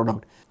as the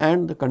product,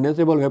 and the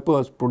condensable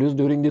vapors produced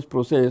during this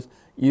process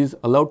is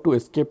allowed to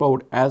escape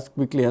out as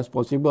quickly as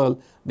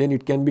possible, then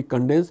it can be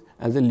condensed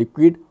as a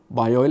liquid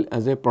bio oil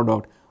as a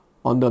product.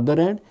 On the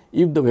other hand,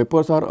 if the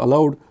vapors are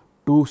allowed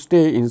to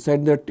stay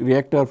inside the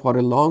reactor for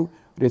a long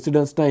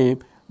residence time,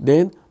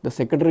 then the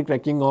secondary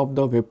cracking of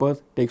the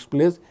vapors takes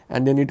place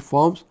and then it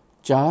forms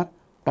char,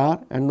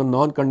 tar and the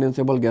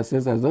non-condensable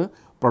gases as a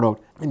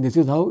product. And this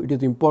is how it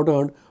is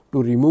important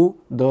to remove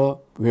the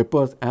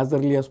vapors as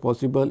early as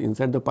possible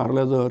inside the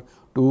pyrolyzer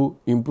to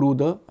improve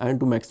the and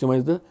to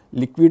maximize the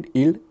liquid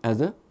yield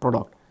as a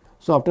product.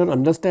 So, after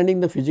understanding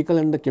the physical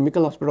and the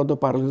chemical aspect of the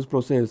pyrolysis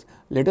process,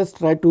 let us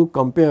try to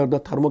compare the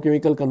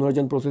thermochemical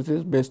conversion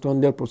processes based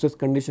on their process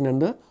condition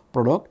and the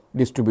product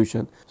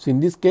distribution. So, in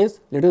this case,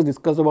 let us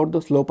discuss about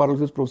the slow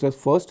pyrolysis process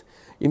first.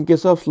 In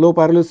case of slow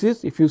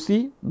pyrolysis, if you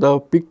see, the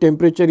peak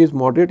temperature is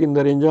moderate in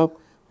the range of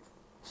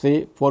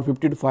say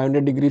 450 to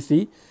 500 degrees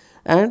C,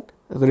 and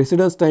the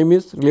residence time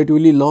is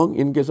relatively long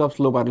in case of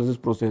slow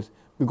pyrolysis process,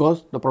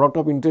 because the product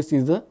of interest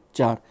is the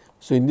char.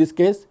 So, in this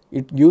case,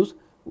 it gives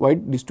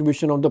wide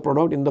distribution of the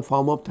product in the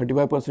form of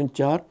 35%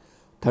 char,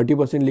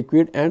 30%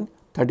 liquid and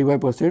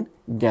 35%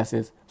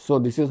 gases. So,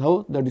 this is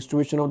how the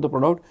distribution of the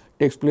product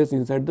takes place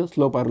inside the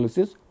slow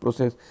pyrolysis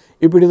process.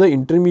 If it is an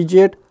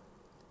intermediate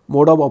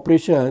mode of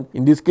operation,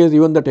 in this case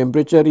even the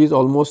temperature is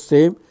almost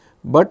same,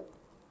 but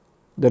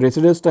the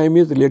residence time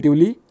is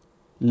relatively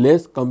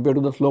less compared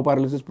to the slow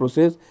pyrolysis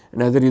process,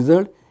 and as a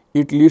result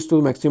it leads to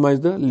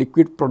maximize the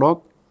liquid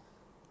product,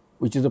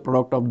 which is the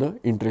product of the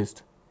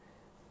interest.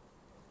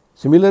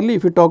 Similarly,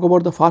 if you talk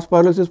about the fast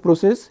pyrolysis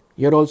process,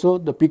 here also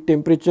the peak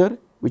temperature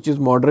which is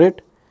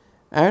moderate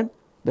and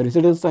the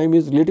residence time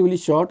is relatively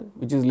short,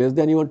 which is less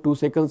than even 2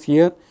 seconds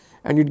here,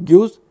 and it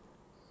gives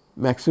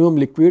maximum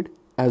liquid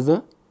as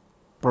a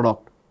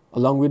product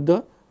along with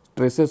the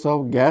traces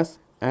of gas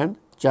and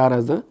char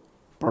as a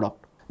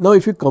product. Now,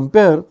 if you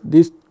compare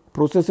these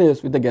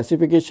processes with the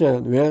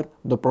gasification where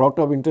the product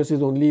of interest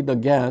is only the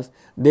gas,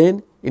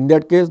 then in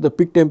that case the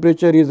peak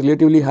temperature is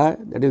relatively high,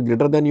 that is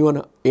greater than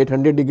even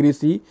 800 degrees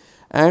C,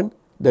 and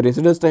the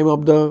residence time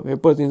of the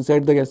vapors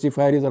inside the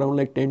gasifier is around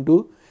like 10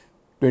 to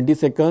 20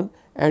 seconds,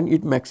 and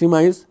it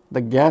maximizes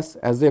the gas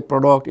as a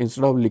product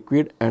instead of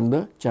liquid and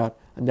the char,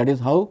 and that is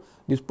how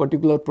this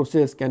particular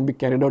process can be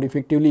carried out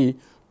effectively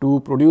to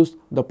produce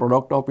the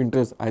product of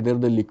interest, either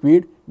the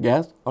liquid,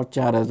 gas or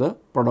char as a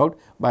product,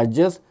 by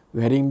just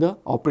varying the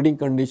operating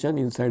condition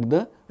inside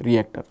the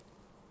reactor.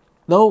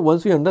 Now,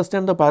 once we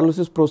understand the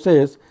pyrolysis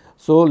process,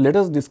 so let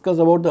us discuss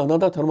about the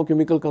another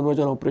thermochemical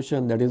conversion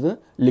operation, that is the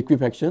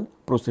liquefaction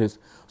process.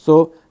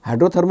 So,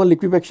 hydrothermal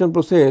liquefaction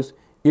process,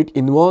 it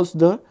involves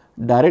the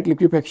direct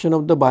liquefaction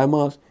of the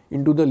biomass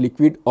into the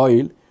liquid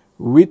oil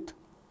with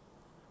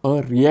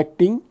a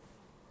reacting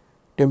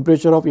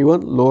temperature of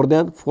even lower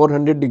than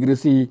 400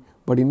 degrees C,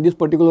 but in this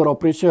particular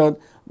operation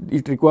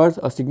it requires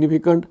a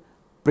significant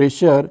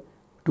pressure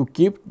to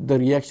keep the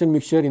reaction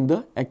mixture in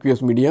the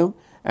aqueous medium,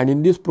 and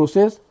in this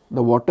process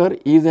the water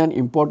is an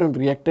important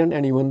reactant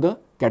and even the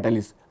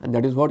catalyst, and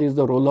that is what is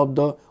the role of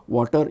the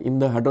water in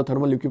the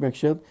hydrothermal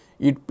liquefaction.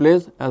 It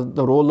plays as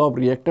the role of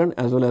reactant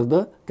as well as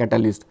the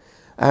catalyst,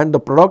 and the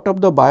product of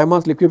the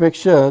biomass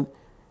liquefaction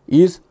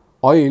is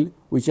oil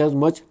which has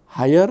much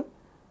higher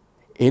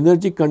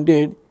energy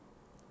content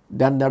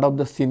than that of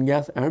the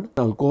syngas and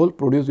alcohol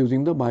produced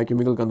using the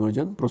biochemical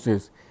conversion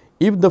process.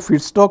 If the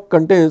feedstock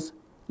contains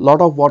lot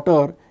of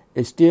water,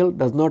 HTL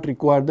does not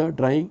require the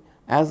drying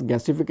as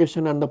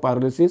gasification and the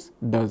pyrolysis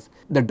does.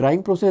 The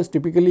drying process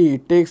typically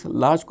it takes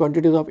large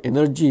quantities of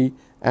energy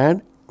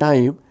and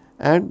time,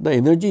 and the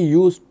energy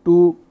used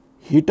to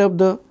heat up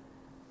the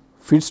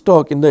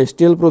feedstock in the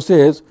HTL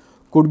process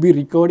could be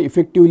recovered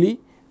effectively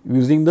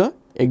using the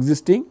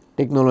existing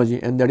technology,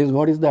 and that is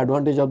what is the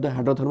advantage of the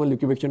hydrothermal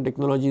liquefaction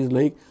technology is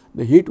like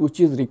the heat which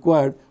is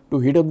required to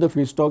heat up the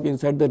feedstock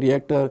inside the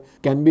reactor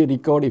can be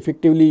recovered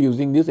effectively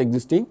using this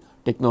existing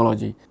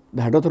technology.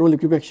 The hydrothermal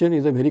liquefaction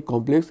is a very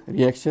complex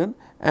reaction,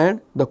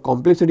 and the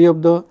complexity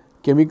of the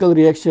chemical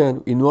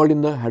reaction involved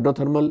in the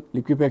hydrothermal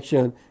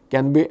liquefaction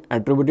can be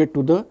attributed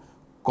to the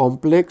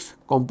complex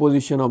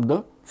composition of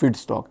the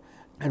feedstock,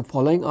 and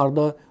following are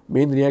the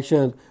main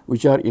reactions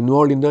which are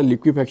involved in the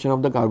liquefaction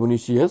of the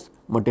carbonaceous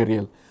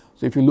material.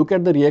 So, if you look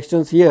at the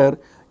reactions here,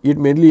 it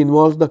mainly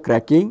involves the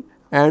cracking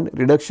and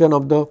reduction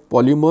of the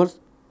polymers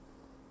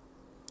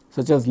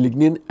such as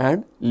lignin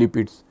and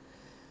lipids,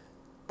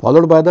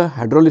 followed by the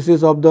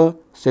hydrolysis of the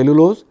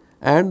cellulose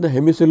and the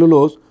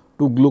hemicellulose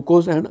to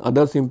glucose and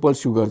other simple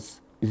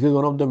sugars. This is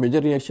one of the major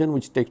reactions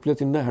which takes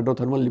place in the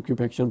hydrothermal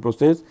liquefaction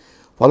process,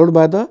 followed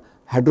by the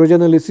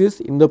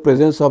hydrogenolysis in the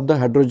presence of the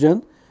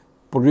hydrogen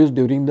produced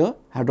during the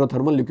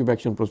hydrothermal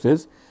liquefaction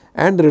process,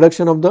 and the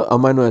reduction of the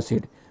amino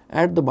acid.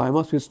 At the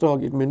biomass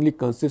feedstock, it mainly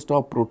consists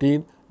of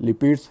protein,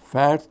 lipids,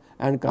 fats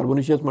and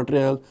carbonaceous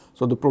material.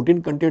 So, the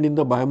protein content in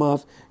the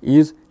biomass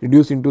is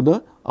reduced into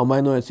the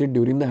amino acid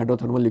during the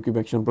hydrothermal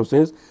liquefaction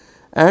process,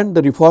 and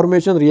the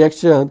reformation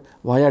reaction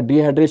via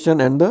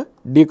dehydration and the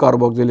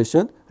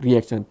decarboxylation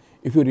reaction.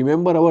 If you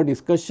remember our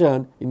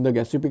discussion in the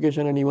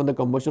gasification and even the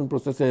combustion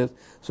processes,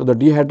 so the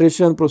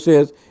dehydration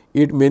process,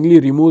 it mainly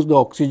removes the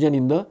oxygen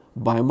in the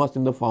biomass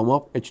in the form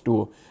of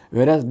H2O,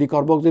 whereas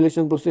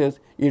decarboxylation process,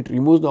 it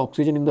removes the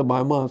oxygen in the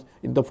biomass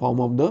in the form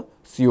of the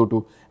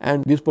CO2,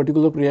 and these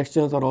particular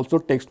reactions are also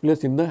takes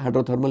place in the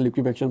hydrothermal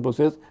liquefaction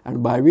process,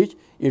 and by which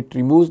it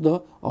removes the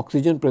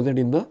oxygen present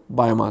in the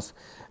biomass,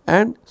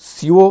 and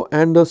CO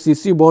and the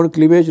CC bond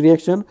cleavage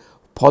reaction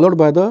followed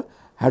by the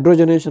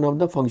hydrogenation of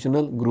the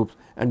functional groups,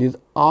 and these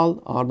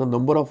all are the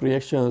number of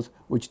reactions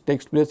which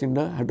takes place in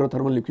the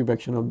hydrothermal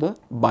liquefaction of the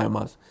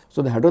biomass.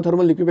 So, the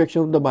hydrothermal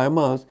liquefaction of the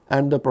biomass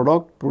and the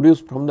product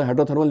produced from the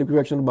hydrothermal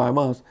liquefaction of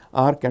biomass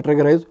are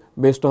categorized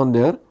based on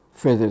their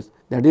phases,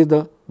 that is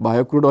the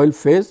biocrude oil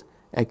phase,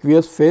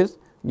 aqueous phase,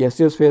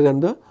 gaseous phase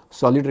and the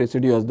solid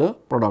residue as the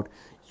product.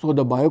 So,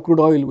 the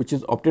biocrude oil which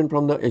is obtained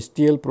from the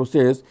HTL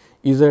process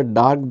is a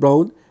dark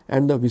brown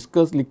and the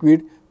viscous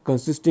liquid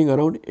consisting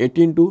around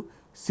 18 to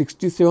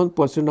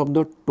 67% of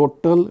the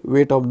total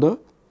weight of the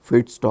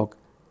feedstock,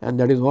 and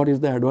that is what is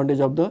the advantage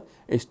of the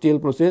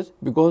HTL process,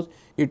 because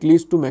it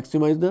leads to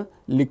maximize the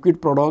liquid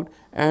product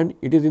and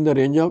it is in the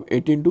range of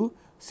 18 to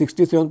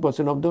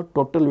 67% of the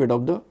total weight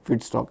of the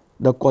feedstock.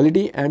 The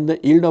quality and the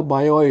yield of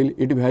bio oil,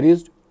 it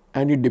varies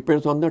and it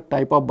depends on the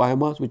type of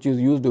biomass which is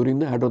used during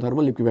the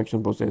hydrothermal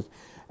liquefaction process,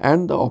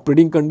 and the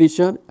operating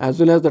condition as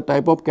well as the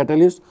type of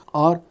catalyst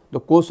or the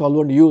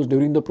co-solvent used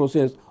during the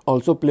process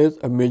also plays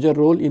a major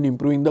role in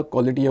improving the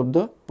quality of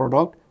the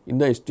product in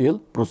the HTL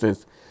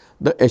process.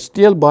 The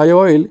HTL bio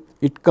oil,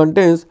 it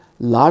contains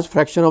large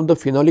fraction of the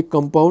phenolic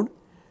compound,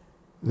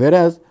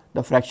 whereas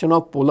the fraction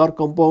of polar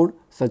compound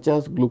such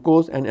as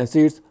glucose and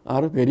acids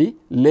are very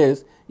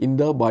less in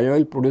the bio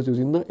oil produced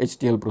using the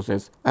HTL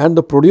process. And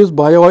the produced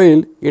bio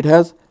oil, it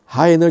has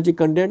high energy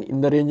content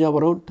in the range of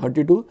around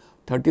 30 to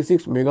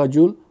 36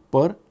 megajoule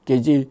per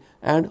kg,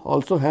 and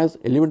also has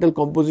elemental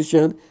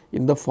composition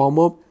in the form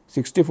of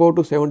 64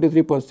 to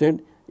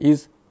 73%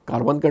 is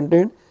carbon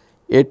content,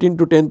 18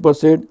 to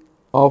 10%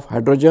 of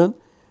hydrogen,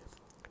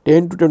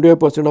 10 to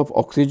 25% of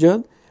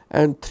oxygen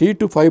and 3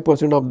 to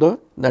 5% of the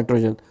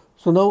nitrogen.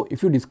 So now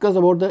if you discuss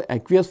about the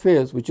aqueous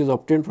phase which is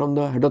obtained from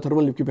the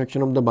hydrothermal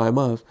liquefaction of the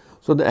biomass.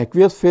 So the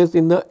aqueous phase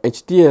in the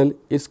HTL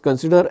is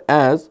considered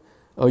as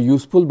a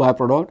useful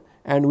byproduct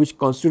and which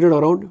constituted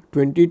around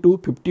 20 to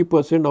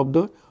 50% of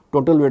the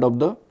total weight of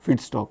the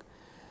feedstock,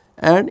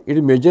 and it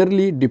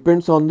majorly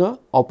depends on the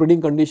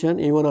operating condition,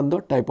 even on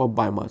the type of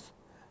biomass.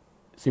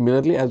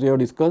 Similarly, as we have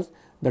discussed,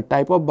 the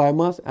type of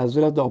biomass as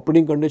well as the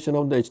operating condition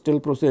of the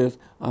HTL process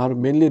are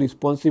mainly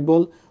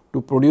responsible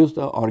to produce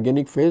the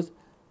organic phase,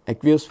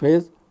 aqueous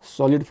phase,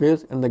 solid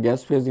phase and the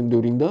gas phase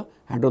during the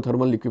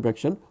hydrothermal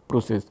liquefaction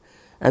process.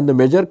 And the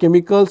major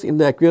chemicals in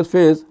the aqueous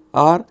phase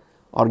are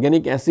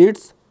organic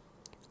acids,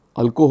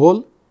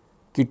 alcohol,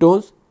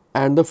 ketones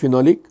and the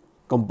phenolic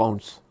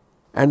compounds.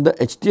 And the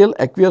HTL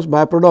aqueous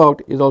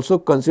byproduct is also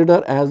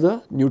considered as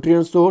a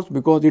nutrient source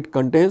because it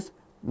contains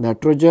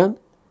nitrogen,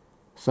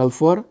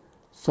 sulfur,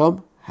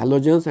 some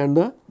halogens and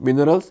the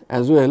minerals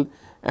as well,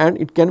 and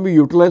it can be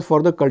utilized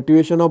for the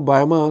cultivation of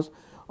biomass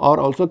or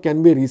also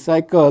can be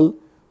recycled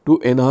to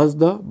enhance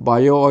the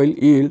bio oil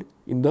yield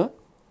in the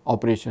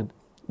operation.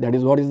 That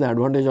is what is the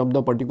advantage of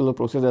the particular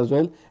process as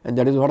well, and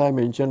that is what I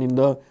mentioned in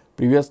the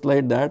previous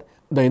slide, that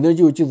the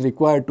energy which is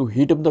required to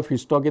heat up the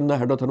feedstock in the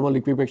hydrothermal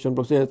liquefaction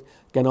process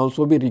can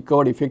also be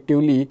recovered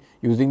effectively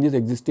using this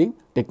existing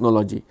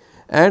technology.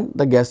 And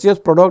the gaseous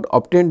product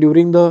obtained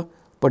during the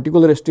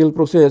particular HTL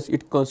process,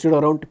 it consists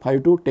around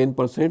 5 to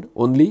 10%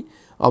 only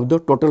of the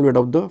total weight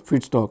of the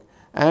feedstock,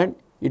 and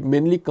it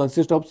mainly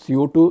consists of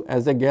CO2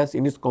 as a gas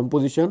in its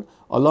composition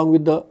along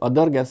with the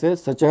other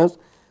gases such as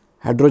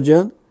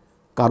hydrogen,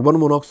 carbon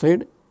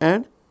monoxide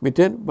and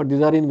methane, but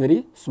these are in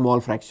very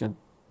small fraction.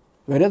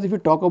 Whereas if you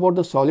talk about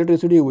the solid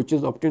residue which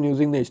is obtained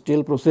using the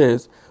HTL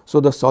process, so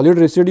the solid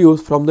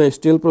residues from the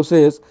HTL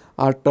process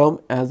are termed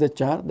as a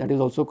char, that is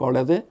also called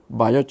as a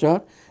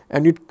biochar,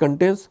 and it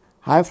contains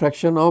high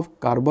fraction of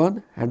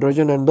carbon,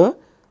 hydrogen and the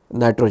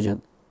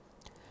nitrogen.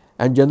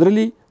 And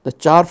generally the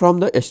char from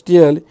the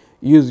HTL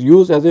is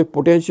used as a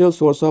potential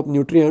source of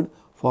nutrient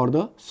for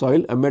the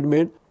soil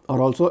amendment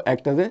or also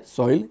act as a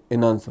soil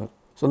enhancer.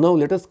 So now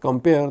let us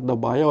compare the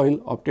bio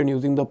oil obtained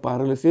using the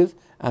pyrolysis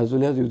as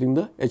well as using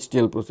the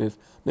HTL process.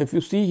 Now if you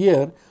see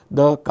here,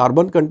 the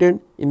carbon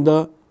content in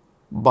the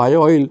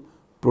bio oil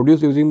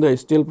produced using the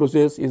HTL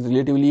process is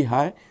relatively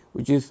high,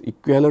 which is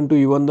equivalent to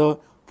even the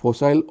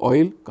fossil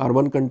oil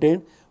carbon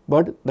content,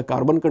 but the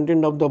carbon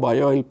content of the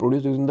bio oil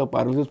produced using the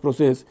pyrolysis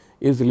process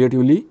is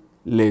relatively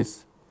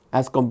less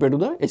as compared to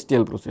the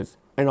HTL process,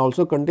 and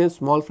also contains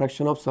small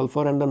fraction of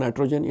sulfur and the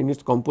nitrogen in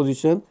its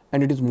composition,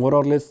 and it is more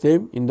or less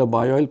same in the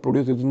bio oil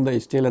produced using the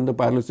HTL and the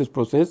pyrolysis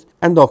process.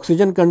 And the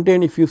oxygen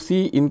content, if you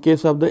see in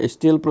case of the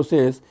HTL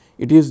process,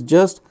 it is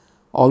just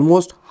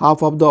almost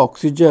half of the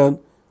oxygen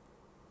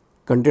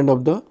content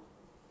of the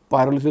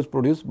pyrolysis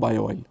produced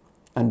bio oil,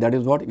 and that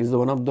is what is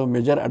one of the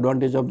major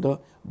advantage of the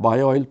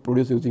bio oil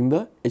produced using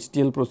the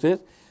HTL process,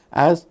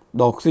 as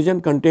the oxygen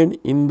content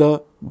in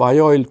the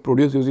bio oil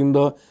produced using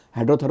the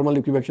hydrothermal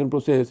liquefaction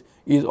process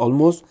is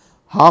almost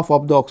half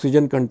of the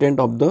oxygen content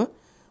of the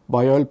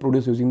bio oil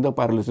produced using the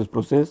pyrolysis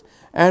process,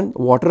 and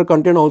water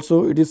content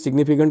also it is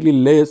significantly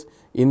less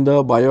in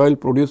the bio oil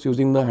produced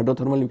using the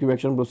hydrothermal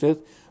liquefaction process,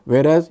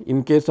 whereas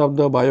in case of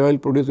the bio oil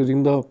produced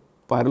using the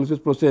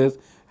pyrolysis process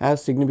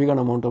has significant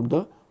amount of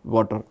the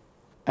water,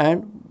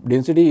 and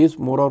density is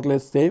more or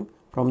less same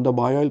from the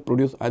bio oil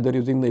produced either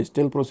using the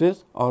HTL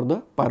process or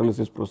the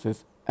pyrolysis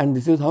process. And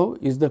this is how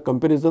is the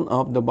comparison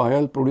of the bio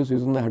oil produced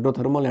using the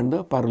hydrothermal and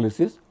the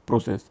pyrolysis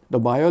process. The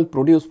bio oil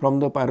produced from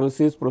the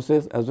pyrolysis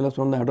process as well as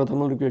from the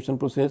hydrothermal liquefaction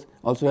process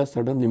also has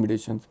certain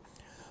limitations.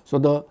 So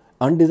the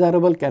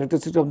undesirable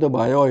characteristic of the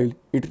bio oil,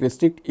 it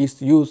restricts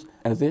its use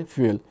as a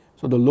fuel.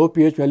 So the low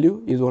pH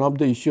value is one of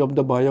the issue of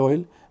the bio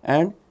oil,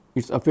 and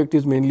its effect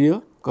is mainly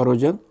a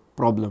corrosion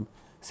problem.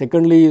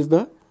 Secondly is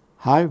the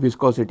high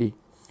viscosity.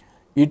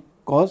 It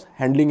cause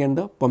handling and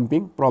the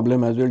pumping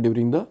problem as well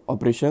during the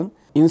operation.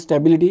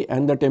 Instability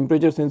and the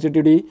temperature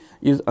sensitivity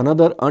is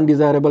another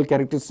undesirable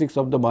characteristics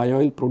of the bio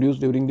oil produced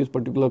during this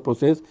particular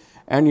process,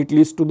 and it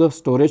leads to the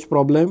storage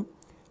problem,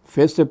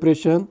 phase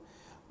separation,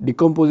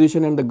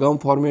 decomposition and the gum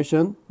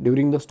formation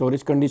during the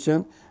storage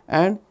condition,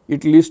 and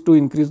it leads to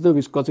increase the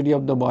viscosity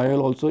of the bio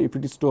oil also if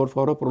it is stored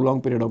for a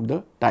prolonged period of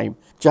the time.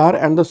 Char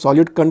and the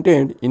solid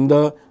content in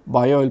the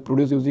bio oil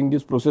produced using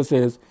these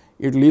processes,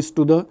 it leads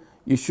to the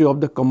issue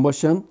of the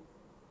combustion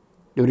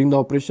during the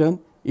operation,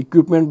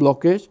 equipment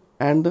blockage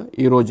and the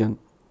erosion.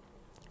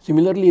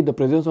 Similarly, the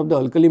presence of the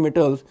alkali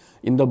metals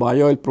in the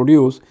bio oil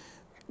produced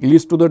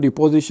leads to the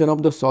deposition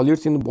of the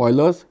solids in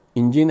boilers,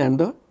 engine and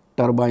the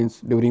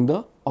turbines during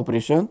the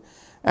operation,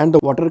 and the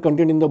water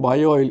content in the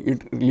bio oil,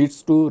 it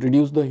leads to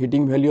reduce the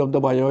heating value of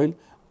the bio oil.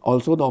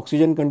 Also the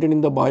oxygen content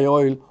in the bio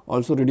oil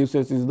also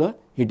reduces is the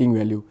heating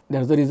value.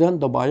 That is the reason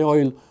the bio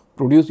oil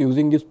produced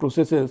using these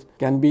processes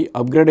can be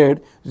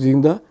upgraded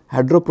using the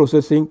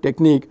hydroprocessing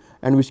technique,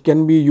 and which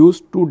can be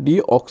used to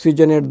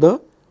deoxygenate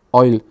the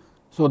oil.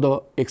 So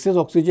the excess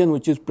oxygen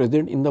which is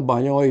present in the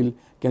bio oil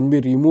can be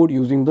removed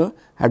using the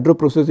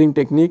hydroprocessing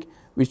technique,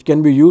 which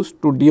can be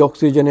used to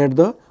deoxygenate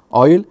the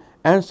oil,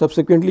 and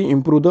subsequently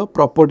improve the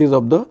properties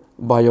of the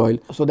bio-oil,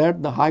 so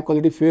that the high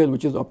quality fuel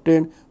which is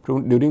obtained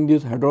from during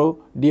this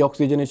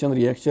hydrodeoxygenation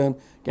reaction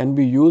can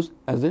be used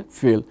as a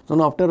fuel. So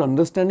now, after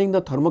understanding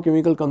the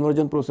thermochemical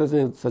conversion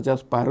processes such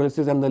as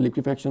pyrolysis and the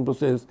liquefaction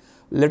process,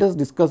 let us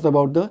discuss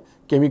about the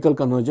chemical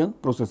conversion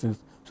processes.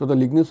 So the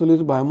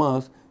lignocellulosic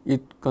biomass,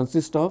 it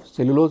consists of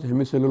cellulose,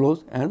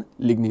 hemicellulose and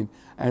lignin,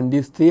 and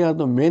these three are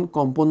the main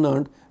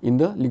component in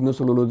the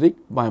lignocellulosic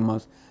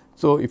biomass.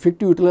 So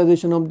effective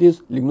utilization of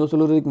this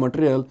lignocellulosic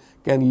material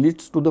can lead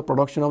to the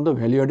production of the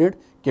value added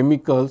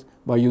chemicals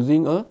by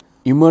using a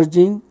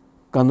emerging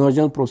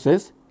conversion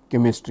process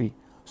chemistry.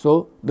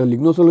 So the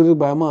lignocellulosic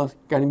biomass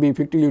can be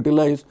effectively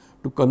utilized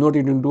to convert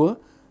it into a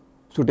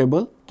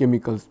suitable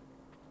chemicals.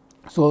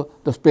 So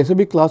the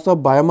specific class of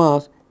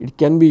biomass, it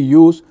can be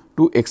used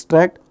to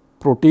extract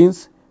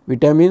proteins,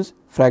 vitamins,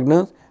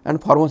 fragrance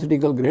and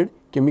pharmaceutical grade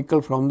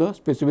chemical from the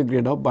specific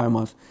grade of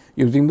biomass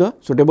using the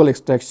suitable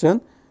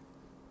extraction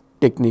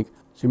technique.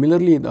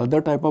 Similarly, the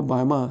other type of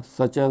biomass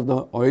such as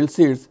the oil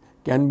seeds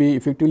can be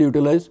effectively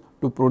utilized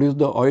to produce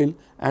the oil,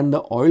 and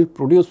the oil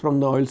produced from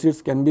the oil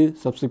seeds can be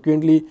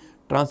subsequently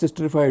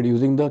transesterified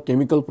using the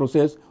chemical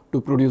process to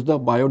produce the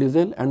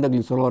biodiesel and the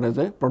glycerol as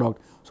a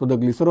product. So the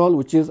glycerol,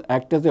 which is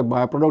act as a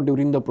byproduct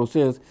during the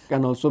process,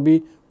 can also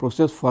be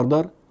processed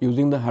further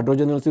using the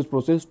hydrogenolysis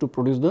process to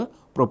produce the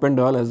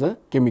propanediol as a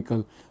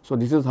chemical. So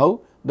this is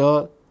how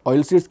the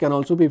oil seeds can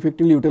also be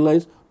effectively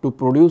utilized to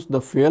produce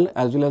the fuel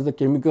as well as the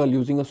chemical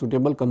using a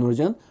suitable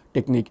conversion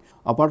technique.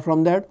 Apart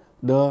from that,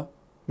 the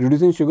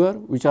reducing sugar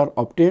which are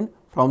obtained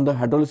from the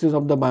hydrolysis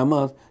of the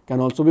biomass can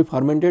also be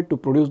fermented to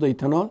produce the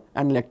ethanol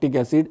and lactic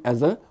acid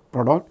as a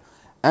product,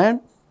 and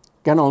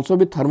can also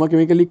be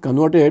thermochemically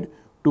converted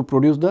to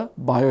produce the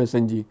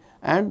bio-SNG,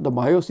 and the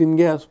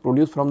bio-syngas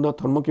produced from the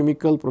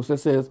thermochemical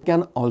processes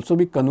can also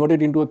be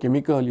converted into a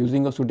chemical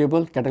using a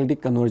suitable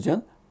catalytic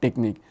conversion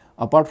technique.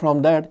 Apart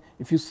from that,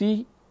 if you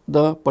see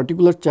the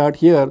particular chart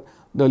here,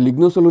 the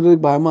lignocellulosic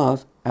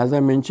biomass, as I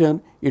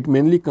mentioned, it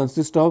mainly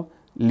consists of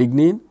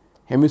lignin,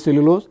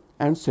 hemicellulose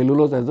and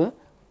cellulose as a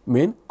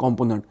main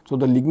component. So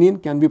the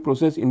lignin can be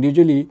processed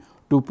individually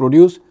to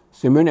produce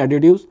cement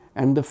additives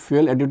and the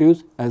fuel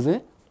additives as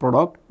a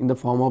product in the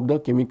form of the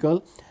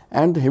chemical,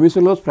 and the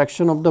hemicellulose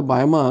fraction of the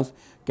biomass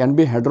can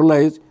be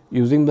hydrolyzed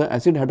using the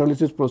acid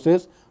hydrolysis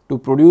process to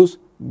produce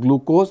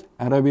glucose,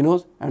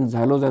 arabinose and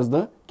xylose as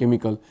the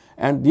chemical,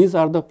 and these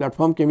are the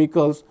platform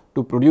chemicals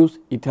to produce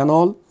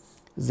ethanol,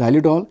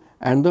 xylitol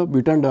and the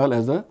butanediol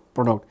as a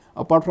product.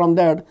 Apart from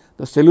that,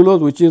 the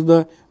cellulose, which is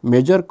the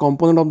major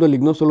component of the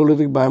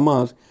lignocellulosic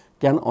biomass,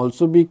 can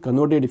also be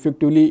converted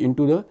effectively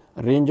into the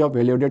range of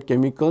value added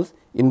chemicals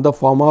in the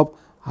form of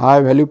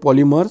high value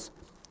polymers,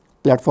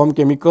 platform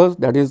chemicals,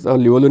 that is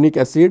levulinic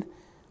acid,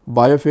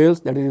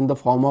 biofuels, that is in the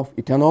form of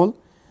ethanol,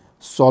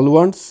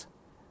 solvents,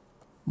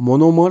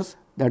 monomers,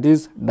 that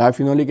is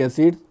diphenolic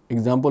acid,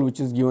 example which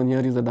is given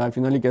here is the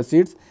diphenolic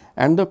acids,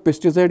 and the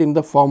pesticide in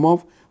the form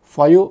of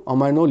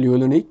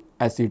 5-amino-levulinic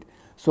acid.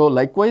 So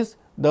likewise,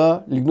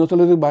 the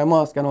lignocellulosic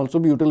biomass can also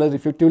be utilized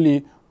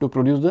effectively to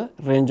produce the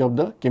range of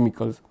the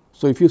chemicals.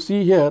 So if you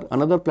see here,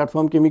 another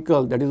platform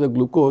chemical, that is the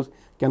glucose,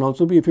 can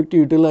also be effectively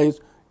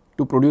utilized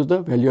to produce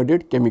the value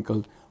added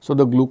chemical. So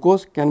the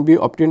glucose can be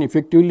obtained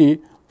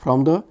effectively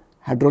from the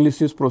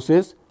hydrolysis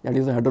process, that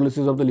is the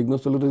hydrolysis of the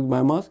lignocellulosic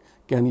biomass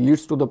can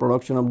leads to the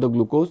production of the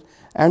glucose,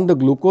 and the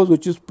glucose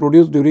which is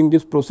produced during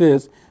this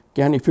process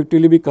can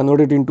effectively be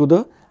converted into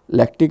the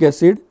lactic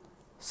acid,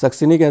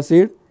 succinic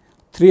acid,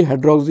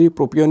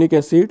 3-hydroxypropionic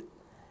acid,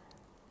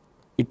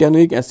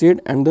 ethanoic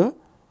acid and the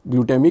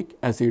glutamic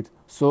acid.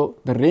 So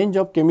the range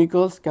of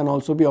chemicals can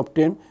also be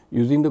obtained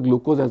using the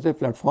glucose as a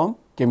platform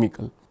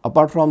chemical.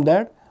 Apart from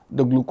that,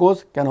 the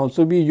glucose can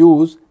also be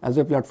used as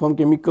a platform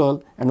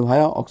chemical, and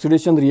via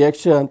oxidation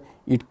reaction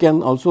it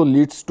can also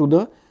leads to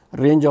the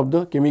range of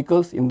the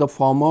chemicals in the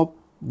form of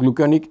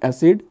gluconic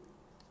acid,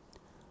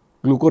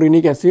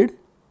 glucuronic acid,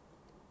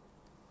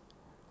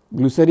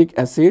 glyceric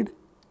acid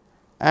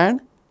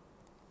and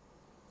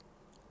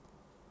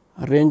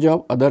a range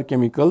of other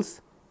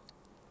chemicals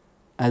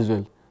as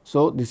well.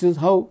 So this is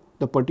how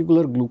the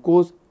particular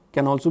glucose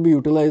can also be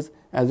utilized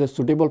as a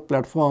suitable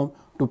platform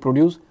to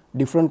produce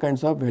different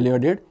kinds of value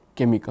added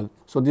chemical.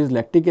 So this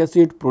lactic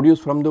acid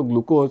produced from the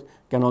glucose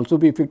can also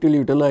be effectively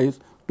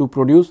utilized to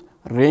produce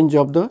range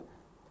of the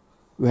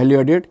value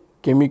added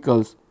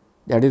chemicals,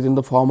 that is in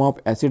the form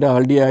of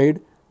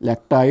acetaldehyde,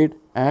 lactide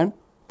and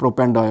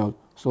propanediol.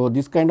 So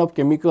this kind of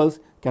chemicals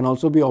can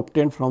also be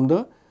obtained from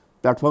the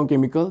platform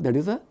chemical, that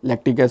is a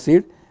lactic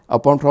acid.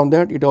 Apart from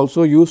that, it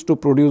also used to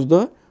produce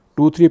the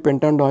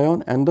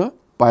 2,3-pentanedione and the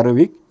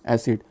pyruvic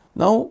acid.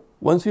 Now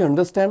once we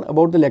understand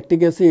about the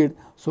lactic acid,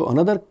 so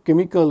another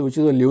chemical which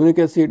is a levulinic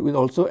acid will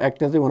also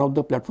act as one of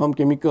the platform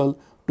chemical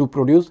to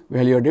produce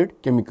value added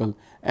chemical,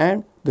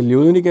 and the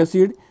levulinic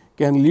acid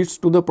can leads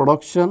to the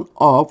production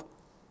of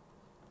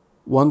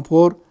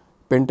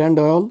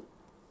 1,4-pentanediol,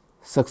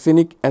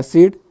 succinic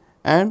acid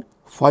and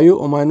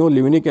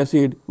 5-amino-levulinic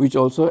acid, which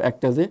also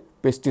act as a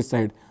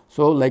pesticide.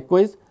 So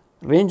likewise,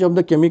 range of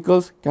the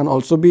chemicals can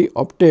also be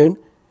obtained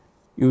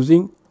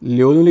using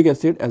linoleic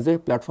acid as a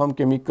platform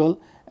chemical,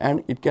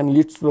 and it can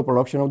lead to the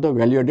production of the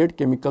value added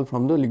chemical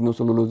from the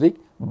lignocellulosic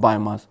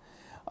biomass.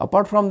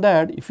 Apart from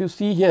that, if you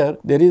see here,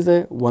 there is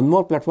one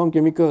more platform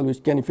chemical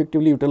which can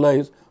effectively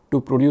utilize to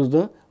produce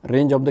the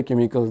range of the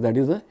chemicals, that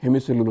is the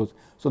hemicellulose.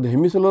 So, the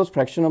hemicellulose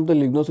fraction of the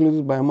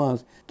lignocellulosic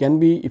biomass can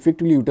be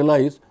effectively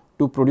utilized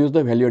to produce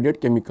the value added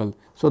chemical.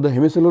 So, the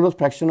hemicellulose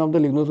fraction of the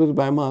lignocellulosic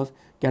biomass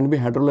can be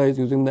hydrolyzed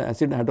using the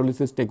acid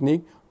hydrolysis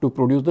technique to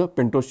produce the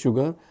pentose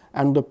sugar,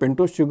 and the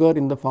pentose sugar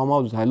in the form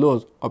of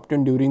xylose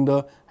obtained during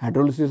the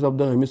hydrolysis of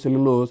the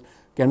hemicellulose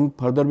can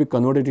further be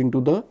converted into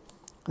the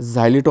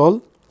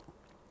xylitol,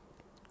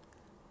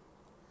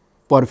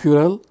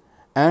 perfurol,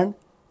 and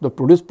the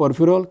produced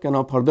perfurol can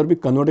further be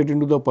converted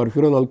into the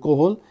perfurol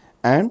alcohol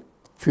and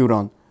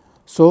furan.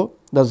 So,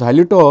 the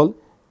xylitol,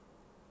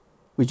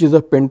 which is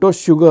a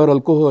pentose sugar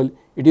alcohol,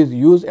 it is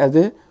used as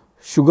a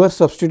sugar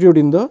substitute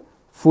in the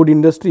food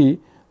industry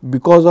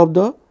because of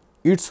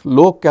its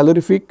low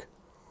calorific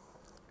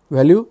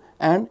value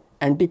and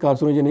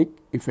anti-carcinogenic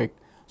effect.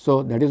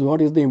 So, that is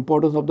what is the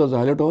importance of the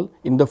xylitol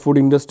in the food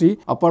industry.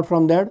 Apart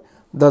from that,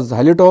 the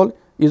xylitol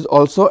is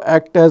also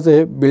act as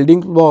a building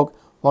block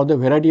for the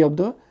variety of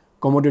the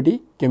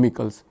commodity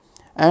chemicals,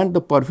 and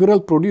the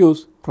perfurol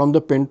produced from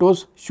the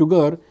pentose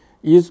sugar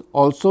is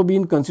also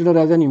being considered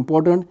as an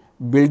important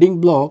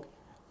building block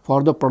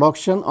for the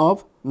production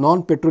of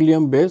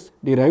non-petroleum based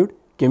derived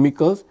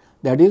chemicals,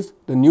 that is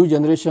the new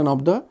generation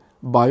of the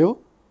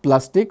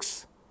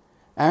bioplastics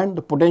and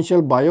the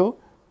potential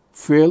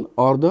biofuel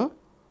or the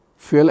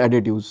fuel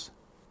additives.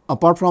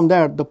 Apart from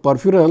that, the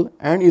perfurol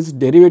and its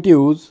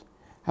derivatives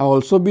have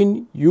also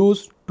been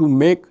used to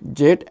make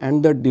jet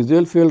and the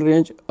diesel fuel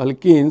range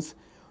alkenes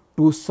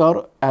to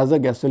serve as a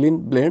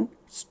gasoline blend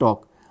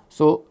stock.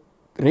 So,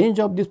 range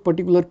of these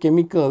particular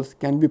chemicals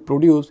can be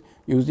produced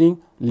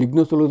using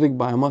lignocellulosic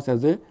biomass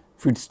as a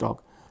feedstock,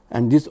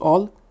 and this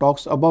all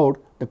talks about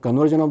the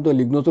conversion of the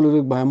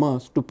lignocellulosic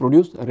biomass to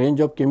produce a range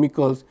of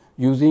chemicals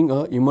using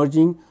a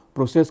emerging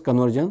process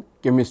conversion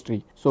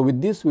chemistry. So,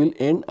 with this we will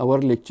end our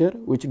lecture,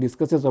 which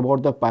discusses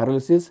about the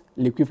pyrolysis,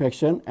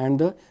 liquefaction and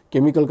the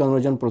chemical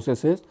conversion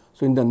processes.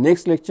 So, in the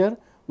next lecture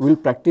we will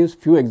practice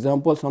few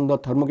examples on the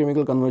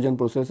thermochemical conversion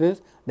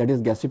processes, that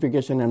is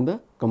gasification and the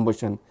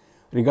combustion.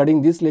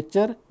 Regarding this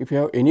lecture, if you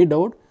have any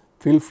doubt,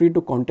 feel free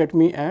to contact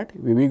me at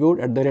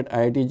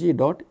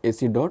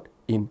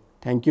vbgoud@iitg.ac.in.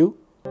 Thank you.